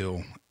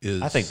Tannehill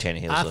is. I think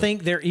Tannehill's I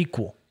think they're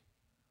equal.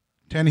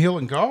 Tannehill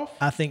and Goff?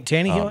 I think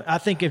Tannehill. I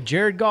think if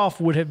Jared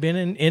Goff would have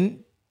been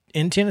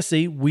in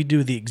Tennessee, we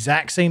do the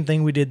exact same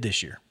thing we did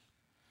this year.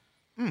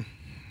 I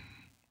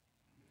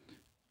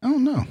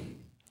don't know.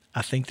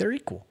 I think they're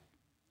equal.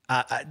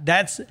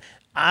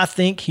 I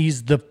think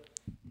he's the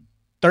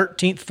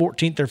 13th,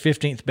 14th, or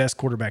 15th best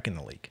quarterback in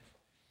the league.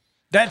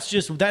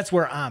 That's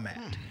where I'm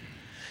at.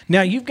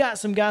 Now you've got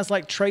some guys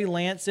like Trey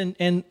Lance and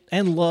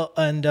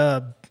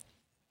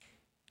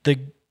the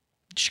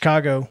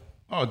Chicago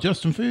Oh,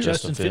 Justin Fields.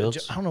 Justin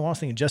Fields. I don't know why I was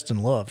thinking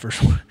Justin Love for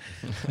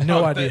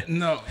no idea.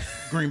 No,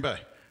 Green Bay.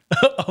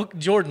 Oh,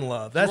 Jordan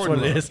Love. That's Jordan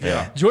what it Love, is.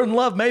 yeah. Jordan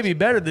Love may be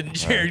better than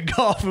Jared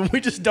Goff, and we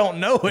just don't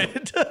know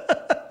it.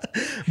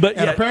 But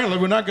And yeah, apparently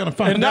we're not going to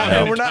find out.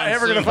 and we're not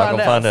ever going to find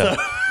out.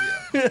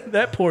 So,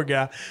 that poor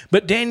guy.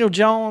 But Daniel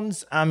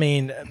Jones, I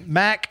mean,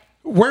 Mac.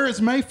 Where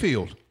is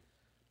Mayfield?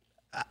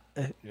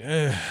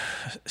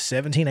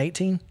 17,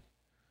 18?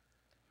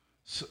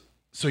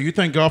 So you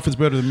think Goff is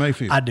better than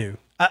Mayfield? I do.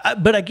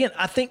 But again,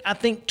 I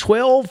think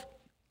 12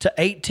 to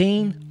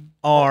 18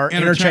 are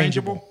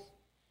interchangeable.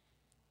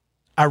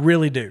 I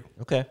really do.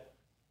 Okay.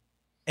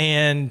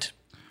 And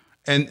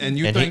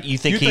you think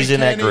he's in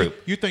that group?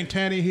 You think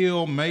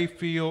Tannehill,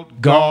 Mayfield,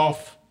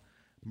 Goff,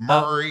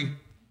 Murray,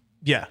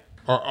 yeah,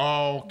 are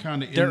all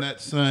kind of in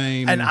that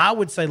same? And I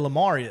would say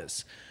Lamar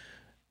is,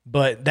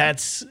 but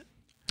that's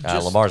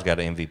Lamar's got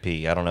an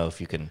MVP. I don't know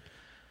if you can.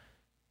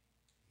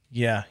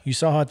 Yeah, you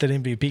saw how that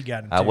MVP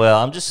got him. Too. Well,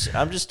 I'm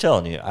just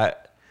telling you.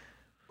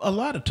 A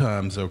lot of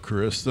times, though,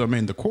 Chris, I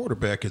mean, the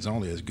quarterback is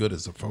only as good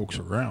as the folks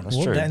around.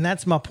 That's true. And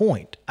that's my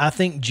point. I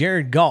think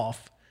Jared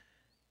Goff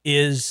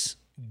is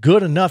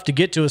good enough to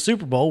get to a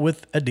Super Bowl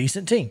with a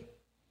decent team.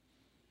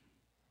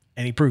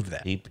 And he proved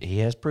that. He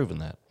has proven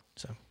that.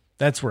 So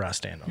that's where I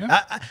stand on it.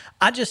 Yeah.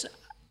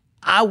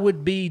 I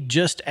would be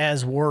just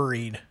as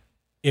worried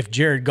if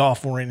Jared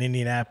Goff were in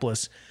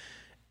Indianapolis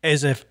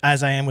as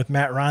I am with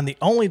Matt Ryan. The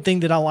only thing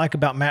that I like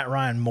about Matt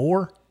Ryan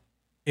more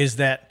is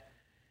that,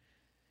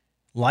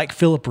 like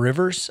Phillip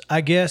Rivers,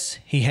 I guess,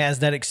 he has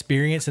that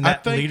experience and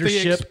that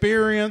leadership. The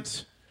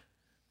experience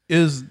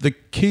is the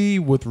key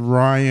with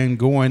Ryan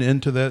going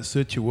into that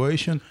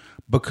situation,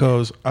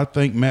 because I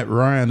think Matt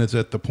Ryan is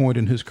at the point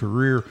in his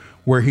career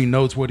where he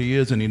knows what he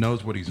is and he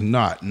knows what he's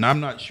not. And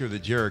I'm not sure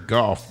that Jared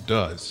Goff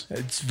does.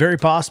 It's very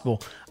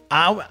possible.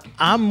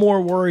 I'm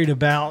more worried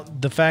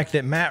about the fact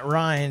that Matt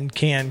Ryan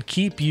can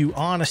keep you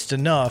honest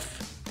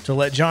enough to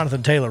let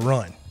Jonathan Taylor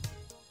run.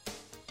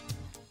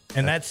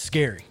 And that's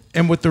scary.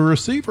 And with the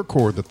receiver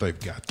core that they've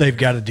got. They've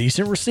got a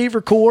decent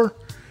receiver core.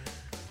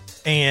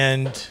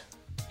 And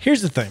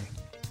here's the thing.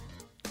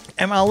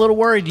 Am I a little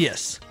worried?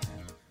 Yes.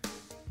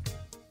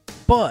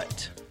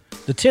 But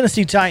the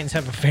Tennessee Titans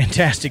have a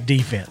fantastic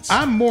defense.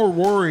 I'm more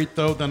worried,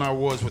 though, than I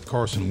was with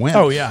Carson Wentz.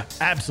 Oh, yeah,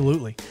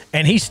 absolutely.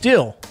 And he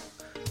still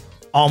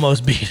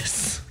almost beat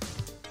us.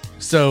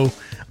 So,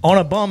 on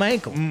a bum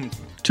ankle.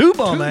 Two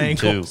bum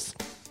ankles.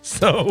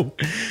 So,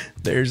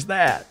 there's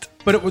that.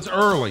 But it was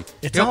early.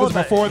 It was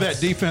before that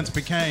defense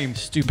became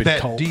stupid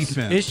that Colts.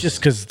 defense. It's just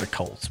because of the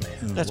Colts,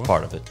 man. That's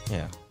part of it.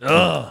 Yeah.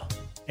 Ugh.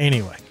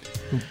 Anyway.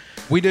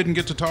 We didn't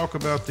get to talk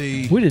about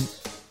the... We didn't.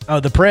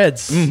 Oh, the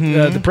Preds.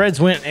 The Preds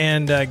went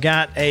and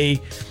got a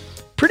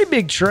pretty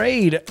big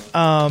trade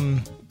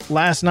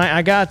last night.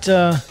 I got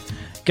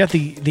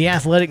the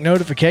Athletic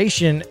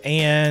notification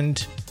and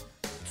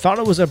thought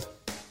it was a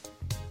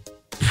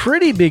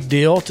pretty big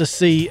deal to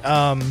see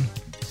the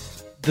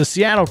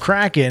Seattle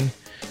Kraken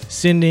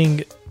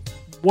sending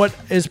what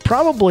is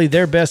probably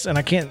their best, and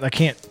I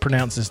can't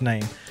pronounce his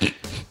name.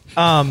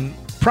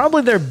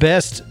 Probably their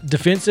best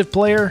defensive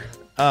player,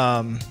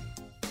 Jakub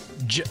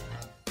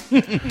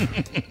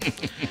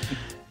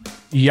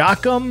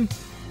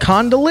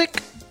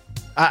Kondelik.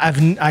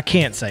 I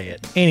can't say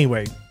it.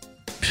 Anyway,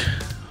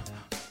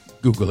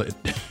 Google it.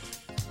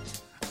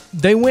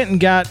 They went and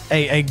got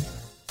a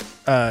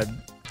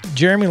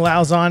Jeremy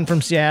Lauzon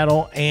from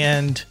Seattle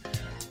and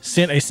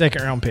sent a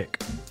second-round pick.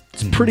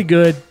 It's pretty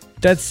good.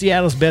 That's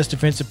Seattle's best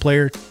defensive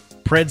player.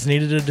 Preds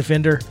needed a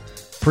defender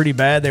pretty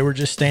bad. They were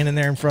just standing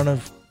there in front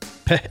of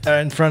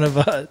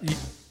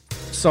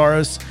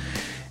Saros,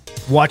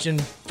 watching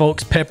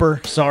folks pepper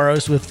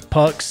Saros with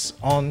pucks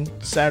on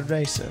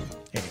Saturday. So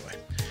anyway,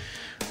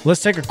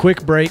 let's take a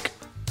quick break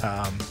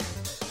and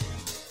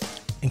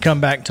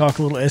come back and talk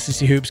a little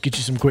SEC hoops, get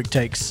you some quick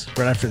takes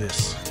right after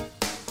this.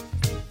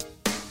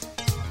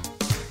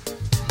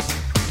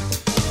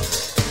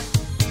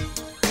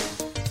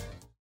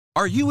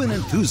 Are you an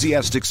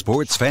enthusiastic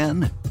sports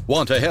fan?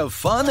 Want to have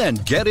fun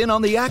and get in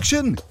on the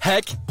action?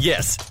 Heck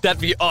yes,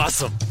 that'd be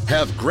awesome.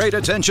 Have great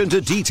attention to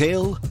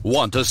detail?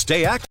 Want to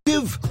stay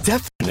active?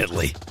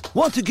 Definitely.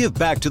 Want to give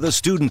back to the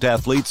student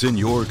athletes in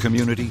your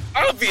community?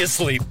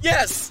 Obviously,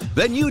 yes.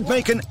 Then you'd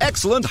make an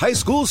excellent high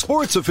school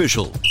sports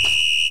official.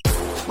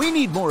 We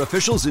need more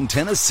officials in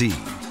Tennessee,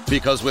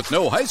 because with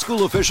no high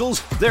school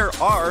officials, there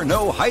are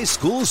no high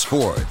school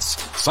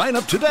sports. Sign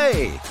up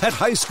today at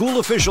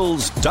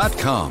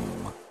highschoolofficials.com.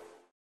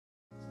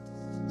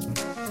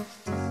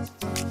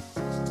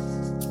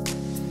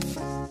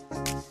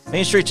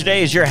 Main Street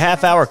Today is your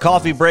half-hour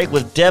coffee break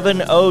with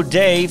Devin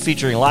O'Day,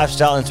 featuring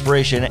lifestyle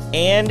inspiration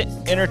and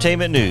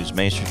entertainment news.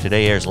 Main Street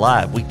Today airs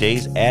live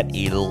weekdays at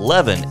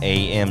 11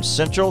 a.m.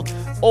 Central,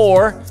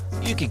 or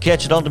you can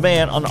catch it on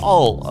demand on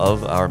all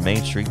of our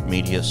Main Street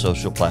Media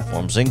social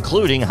platforms,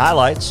 including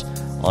highlights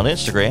on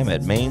Instagram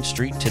at Main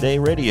Street Today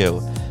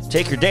Radio.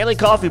 Take your daily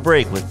coffee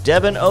break with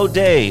Devin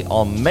O'Day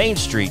on Main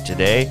Street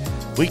Today,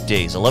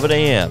 weekdays 11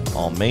 a.m.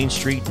 on Main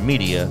Street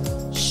Media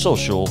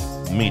social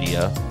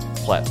media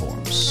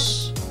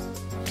platforms.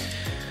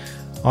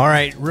 All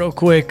right, real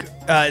quick.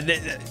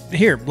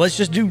 Here, let's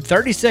just do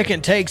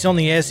 30-second takes on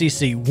the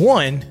SEC.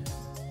 One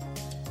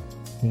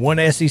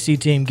SEC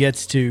team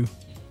gets to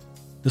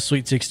the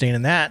Sweet 16,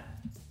 and that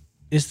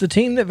is the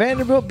team that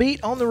Vanderbilt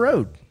beat on the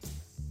road.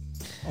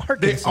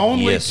 Arkansas. The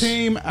only Yes.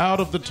 team out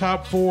of the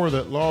top 4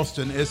 that lost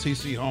an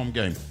SEC home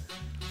game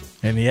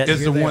And yet, is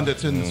here the they one are.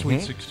 that's in the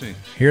Sweet 16.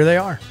 Here they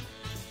are.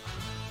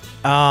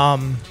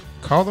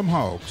 Call them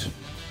Hogs.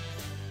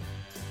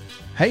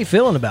 How you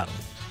feeling about them?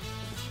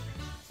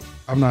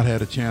 I've not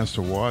had a chance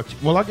to watch.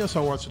 Well, I guess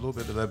I watched a little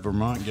bit of that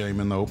Vermont game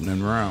in the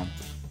opening round.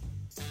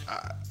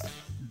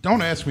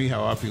 Don't ask me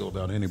how I feel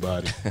about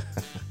anybody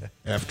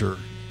after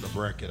the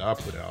bracket I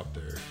put out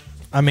there.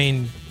 I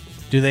mean,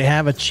 do they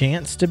have a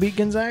chance to beat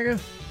Gonzaga?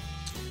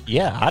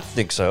 Yeah, I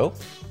think so.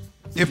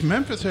 If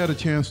Memphis had a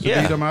chance to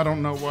Yeah. beat them, I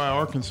don't know why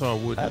Arkansas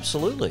wouldn't.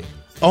 Absolutely.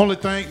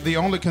 The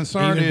only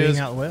concern Even being is,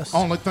 out west?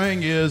 only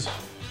thing is,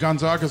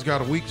 Gonzaga's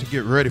got a week to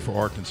get ready for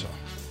Arkansas.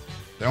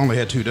 They only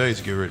had 2 days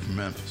to get ready for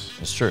Memphis.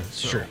 It's true.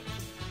 Sure.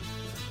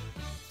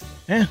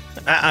 Yeah,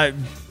 I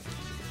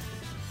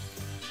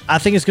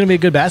think it's going to be a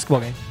good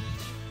basketball game.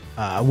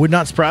 Would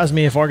not surprise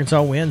me if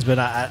Arkansas wins, but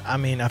I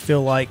mean, I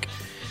feel like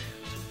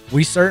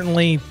we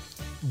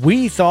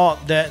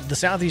thought that the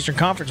Southeastern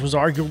Conference was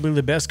arguably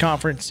the best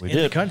conference in the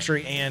did.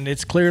 country, and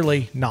it's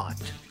clearly not.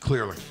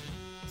 Clearly.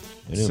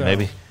 We do, So-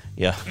 maybe.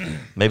 Yeah.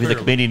 Maybe the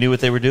committee knew what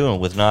they were doing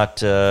with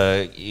not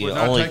We're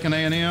not taking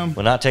A&M.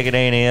 Well, not taking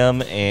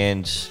A&M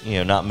and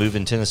not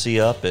moving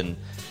Tennessee up, and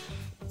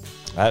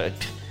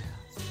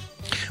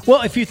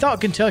Well, if you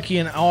thought Kentucky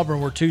and Auburn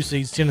were 2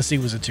 seeds, Tennessee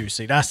was a 2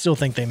 seed. I still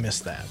think they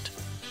missed that.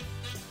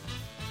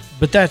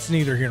 But that's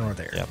neither here nor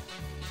there.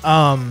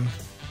 yeah.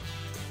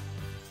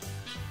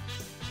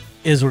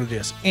 Is what it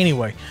is.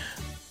 Anyway,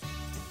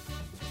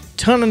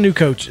 ton of new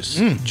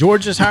coaches.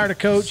 Georgia's hired a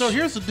coach. So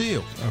here's the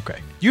deal. Okay.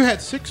 You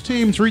had 6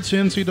 teams reach the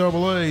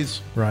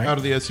NCAAs Right. out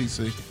of the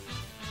SEC.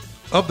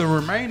 Of the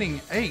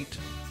remaining 8,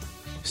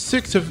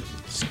 6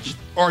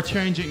 are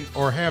changing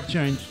or have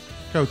changed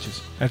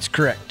coaches. That's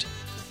correct.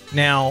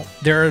 Now,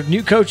 there are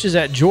new coaches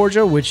at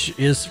Georgia, which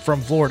is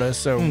from Florida,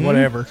 so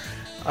whatever.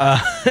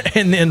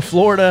 And then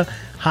Florida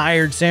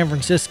hired San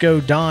Francisco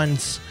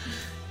Don's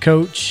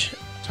coach,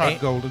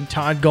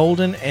 Todd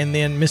Golden, and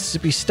then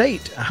Mississippi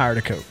State hired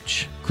a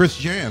coach. Chris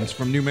Jans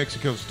from New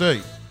Mexico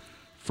State,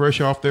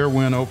 fresh off their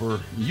win over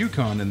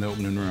UConn in the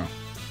opening round.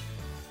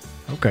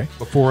 Okay.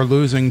 Before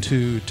losing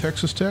to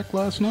Texas Tech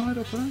last night,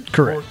 I think.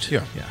 Correct.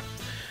 Yeah.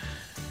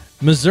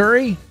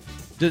 Missouri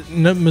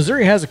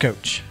has a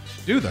coach.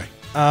 Do they?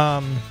 Did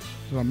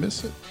I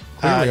miss it?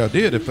 Clearly I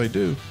did if they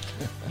do.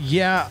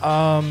 Yeah,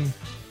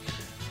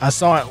 I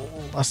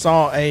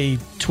saw a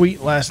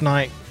tweet last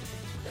night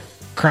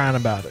crying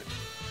about it.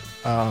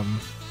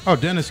 Oh,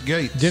 Dennis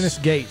Gates. Dennis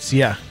Gates,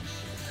 yeah.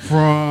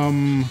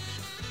 From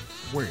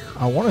where?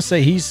 I want to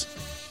say he's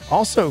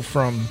also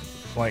from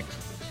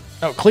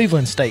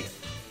Cleveland State.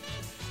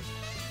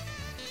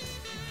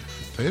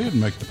 They didn't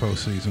make the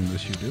postseason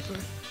this year, did they?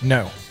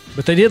 No,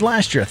 but they did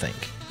last year, I think.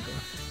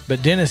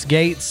 But Dennis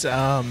Gates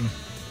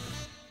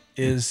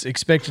is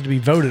expected to be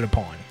voted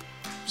upon,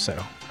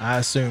 so I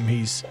assume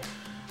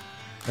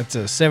that's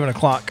a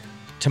 7:00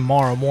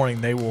 tomorrow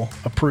morning. They will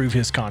approve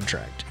his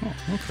contract. Oh,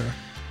 okay.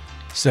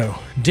 So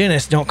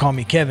Dennis, don't call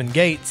me Kevin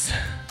Gates,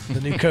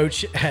 the new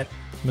coach at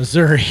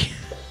Missouri.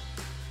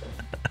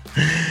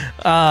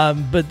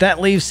 But that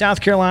leaves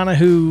South Carolina,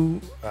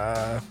 who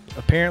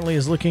apparently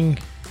is looking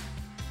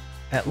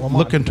at Lamont.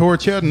 Looking toward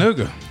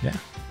Chattanooga. Yeah.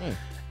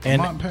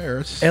 And Lamont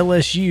Paris.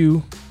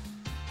 LSU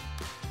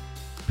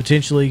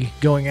potentially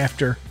going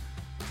after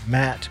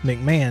Matt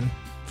McMahon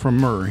From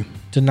Murray.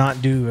 to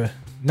not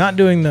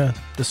doing the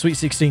Sweet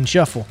 16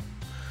 shuffle.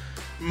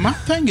 My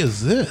thing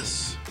is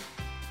this.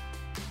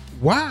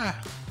 Why,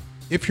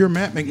 if you're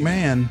Matt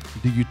McMahon,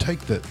 do you take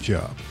that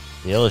job?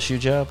 The LSU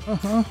job?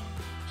 Uh-huh.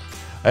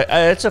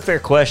 It's a fair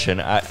question.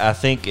 I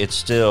think it's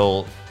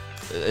still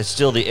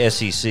the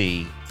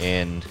SEC,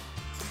 and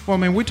Well, I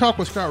mean, we talked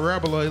with Scott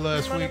Rabelais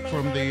last week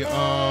from the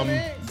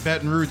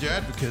Baton Rouge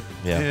Advocate,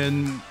 Yeah.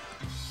 and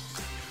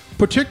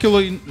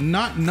particularly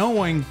not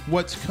knowing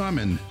what's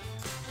coming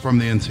from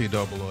the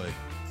NCAA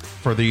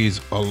for these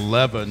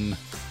 11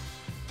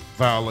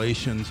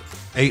 violations,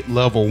 8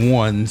 level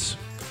 1s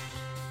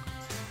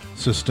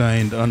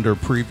sustained under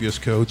previous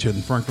coach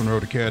and Franklin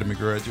Road Academy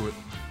graduate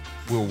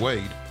Will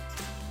Wade.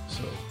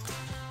 So,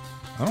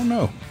 I don't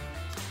know.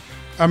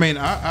 I mean,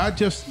 I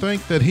just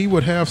think that he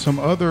would have some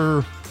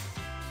other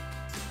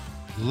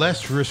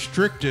less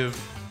restrictive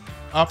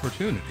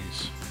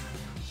opportunities.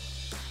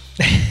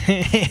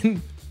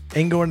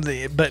 and going to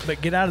the but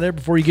get out of there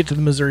before you get to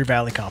the Missouri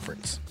Valley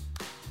Conference,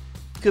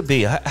 could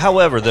be.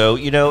 However, though,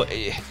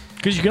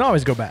 because you can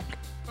always go back.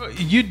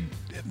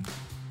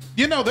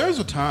 You know, there's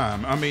a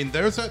time. I mean,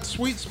 there's that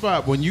sweet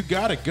spot when you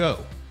got to go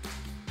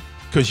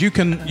because you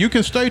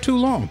can stay too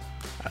long.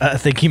 I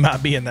think he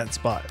might be in that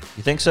spot.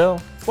 you think so?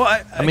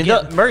 Well, I mean,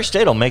 Murray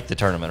State will make the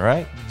tournament,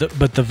 right?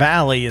 but the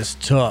Valley is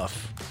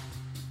tough.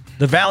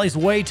 The Valley's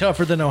way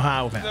tougher than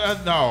Ohio Valley.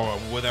 No,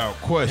 without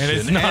question. And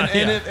it's not,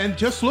 and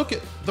just look at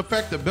the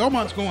fact that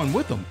Belmont's going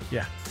with them.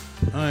 Yeah.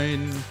 I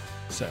mean,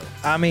 So,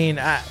 I mean,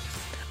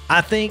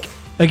 I think,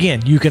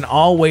 again, you can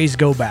always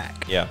go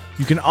back. Yeah.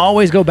 You can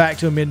always go back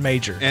to a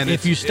mid-major. and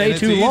if you stay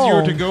too it's long.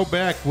 easier to go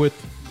back with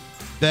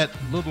that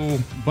little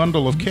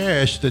bundle of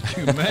cash that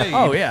you made.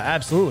 Oh, yeah,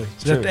 absolutely.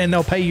 True. And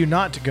they'll pay you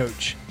not to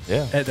coach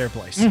Yeah. at their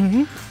place.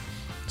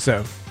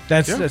 So,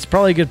 that's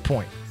probably a good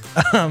point.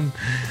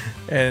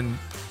 And,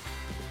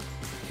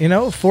 you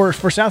know, for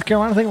South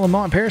Carolina, I think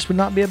Lamont Paris would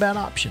not be a bad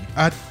option.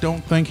 I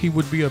don't think he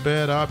would be a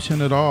bad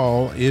option at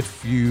all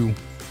if you,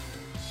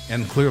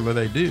 and clearly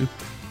they do,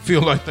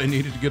 feel like they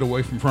needed to get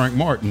away from Frank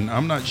Martin.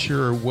 I'm not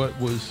sure what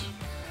was.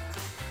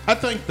 I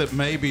think that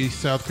maybe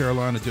South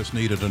Carolina just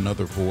needed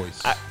another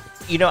voice. I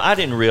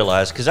didn't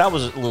realize, because I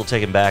was a little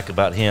taken back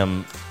about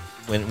him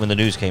when the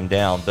news came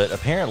down, but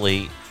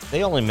apparently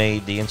they only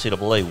made the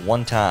NCAA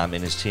one time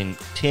in his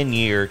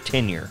 10-year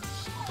tenure.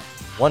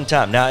 One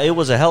time. Now, it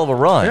was a hell of a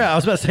run. Yeah, I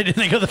was about to say, didn't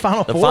they go to the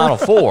Final Four? The Final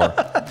Four.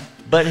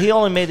 But he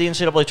only made the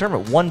NCAA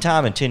tournament one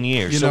time in 10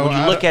 years. So when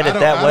you look at it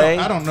that way.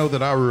 I don't know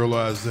that I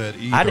realized that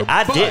either.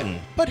 I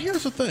didn't. But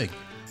here's the thing.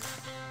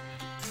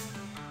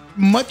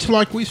 Much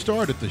like we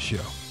started the show,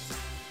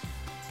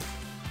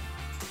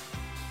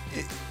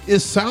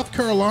 is South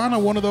Carolina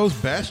one of those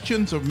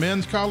bastions of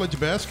men's college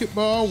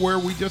basketball where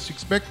we just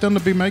expect them to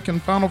be making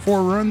Final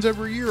Four runs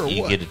every year, or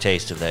You what? get a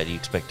taste of that, you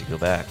expect to go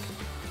back.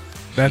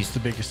 That's the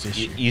biggest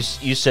issue. You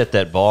set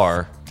that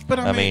bar. But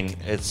I I mean, mean,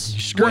 it's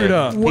screwed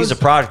up. He's a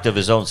product of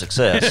his own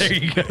success. There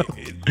you go.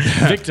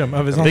 Victim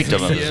of his own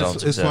Victim of success. his own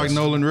It's success. like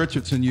Nolan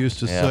Richardson used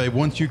to Yeah. say,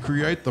 once you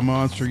create the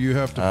monster, you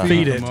have to Feed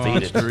feed it. the Feed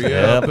it. monster. Yeah,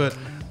 Yep. but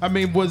I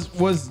mean, was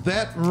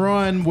that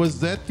run, was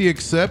that the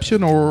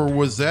exception, or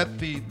was that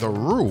the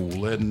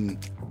rule? And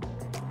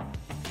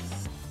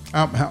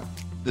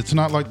it's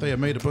not like they had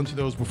made a bunch of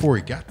those before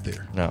he got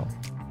there. No,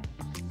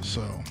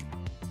 So,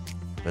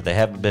 but they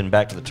haven't been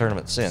back to the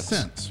tournament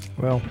since.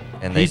 Well,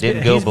 And they he's didn't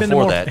been- go he's been to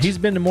before more- that. He's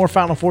been to more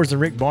Final Fours than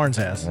Rick Barnes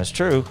has. That's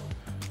true.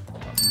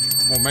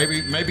 well,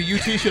 maybe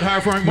UT should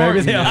hire Frank Maybe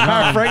Martin. they'll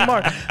hire Frank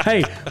Martin.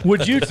 Hey,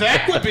 would you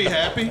Zach would be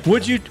happy.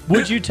 would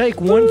you take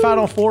one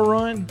Final Four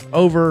run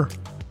over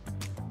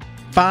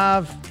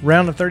 5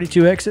 round of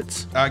 32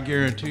 exits? I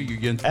guarantee you,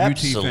 UT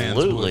fans would.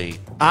 Absolutely.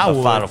 I a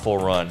would. Final Four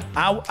run.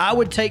 I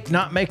would take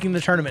not making the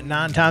tournament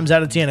 9 times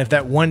out of 10 if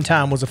that one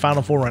time was a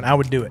Final Four run. I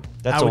would do it.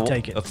 I would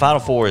take it. A Final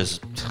Four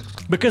is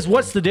Because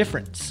what's the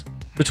difference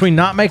between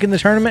not making the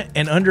tournament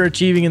and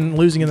underachieving and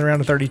losing in the round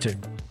of 32?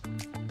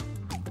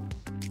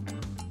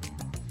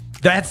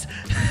 That's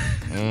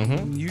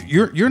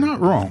You're not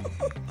wrong.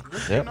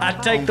 Yep.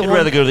 I'd take the I'd one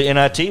rather go to the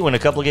NIT, win a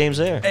couple of games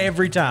there.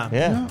 every time.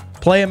 Yeah.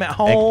 Play them at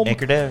home.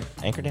 Anchor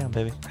down,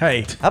 baby.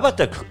 Hey, How about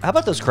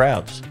those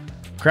crowds?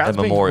 crowds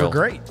At being Memorial. were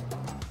great.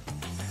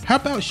 How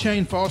about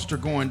Shane Foster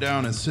going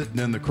down and sitting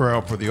in the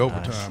crowd for the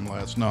overtime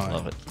last night?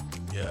 Love it.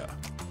 Yeah.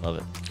 Love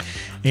it.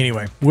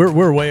 Anyway,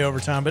 we're way over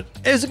time, but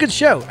it was a good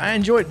show. I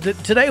enjoyed it.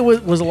 Today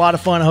was a lot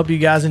of fun. I hope you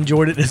guys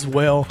enjoyed it as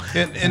well.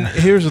 And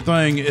here's the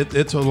thing,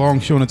 it's a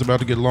long show and it's about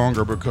to get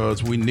longer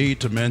because we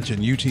need to mention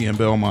UT and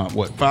Belmont.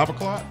 What, 5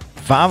 o'clock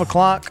 5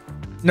 o'clock?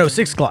 No,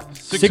 6 o'clock.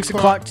 6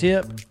 o'clock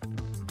tip.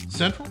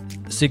 Central?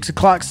 6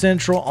 o'clock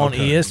Central on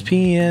Okay.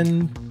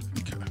 ESPN.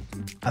 Okay.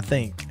 I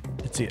think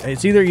it's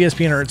either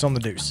ESPN or it's on the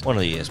Deuce. One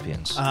of the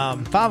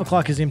ESPNs. 5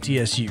 o'clock is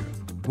MTSU.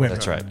 Women.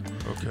 That's right.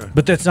 Okay.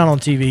 But that's not on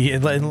TV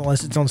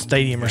unless it's on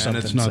Stadium or And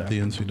something. it's not so. the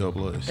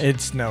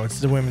NCAA. It's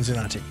the women's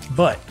NIT.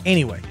 But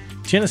anyway,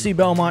 Tennessee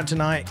Belmont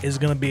tonight is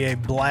going to be a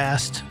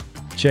blast.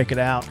 Check it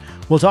out.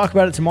 We'll talk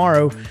about it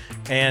tomorrow,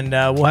 and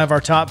we'll have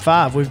our top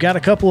 5. We've got a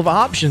couple of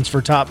options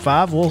for top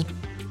 5. We'll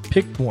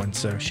pick one,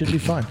 so it should be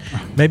fun.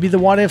 Maybe the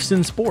what ifs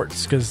in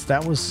sports, because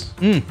that was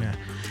yeah,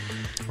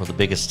 One of the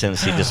biggest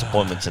Tennessee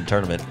disappointments in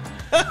tournament.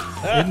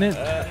 isn't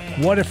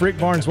it? What if Rick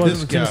Barnes wasn't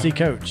This the guy. Tennessee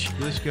coach?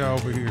 This guy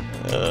over here.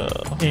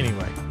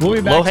 Anyway, we'll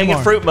be back Low hanging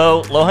tomorrow. fruit,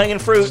 Mo. Low hanging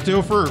fruit.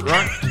 Still fruit,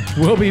 right?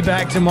 We'll be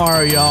back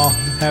tomorrow, y'all.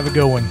 Have a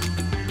good one.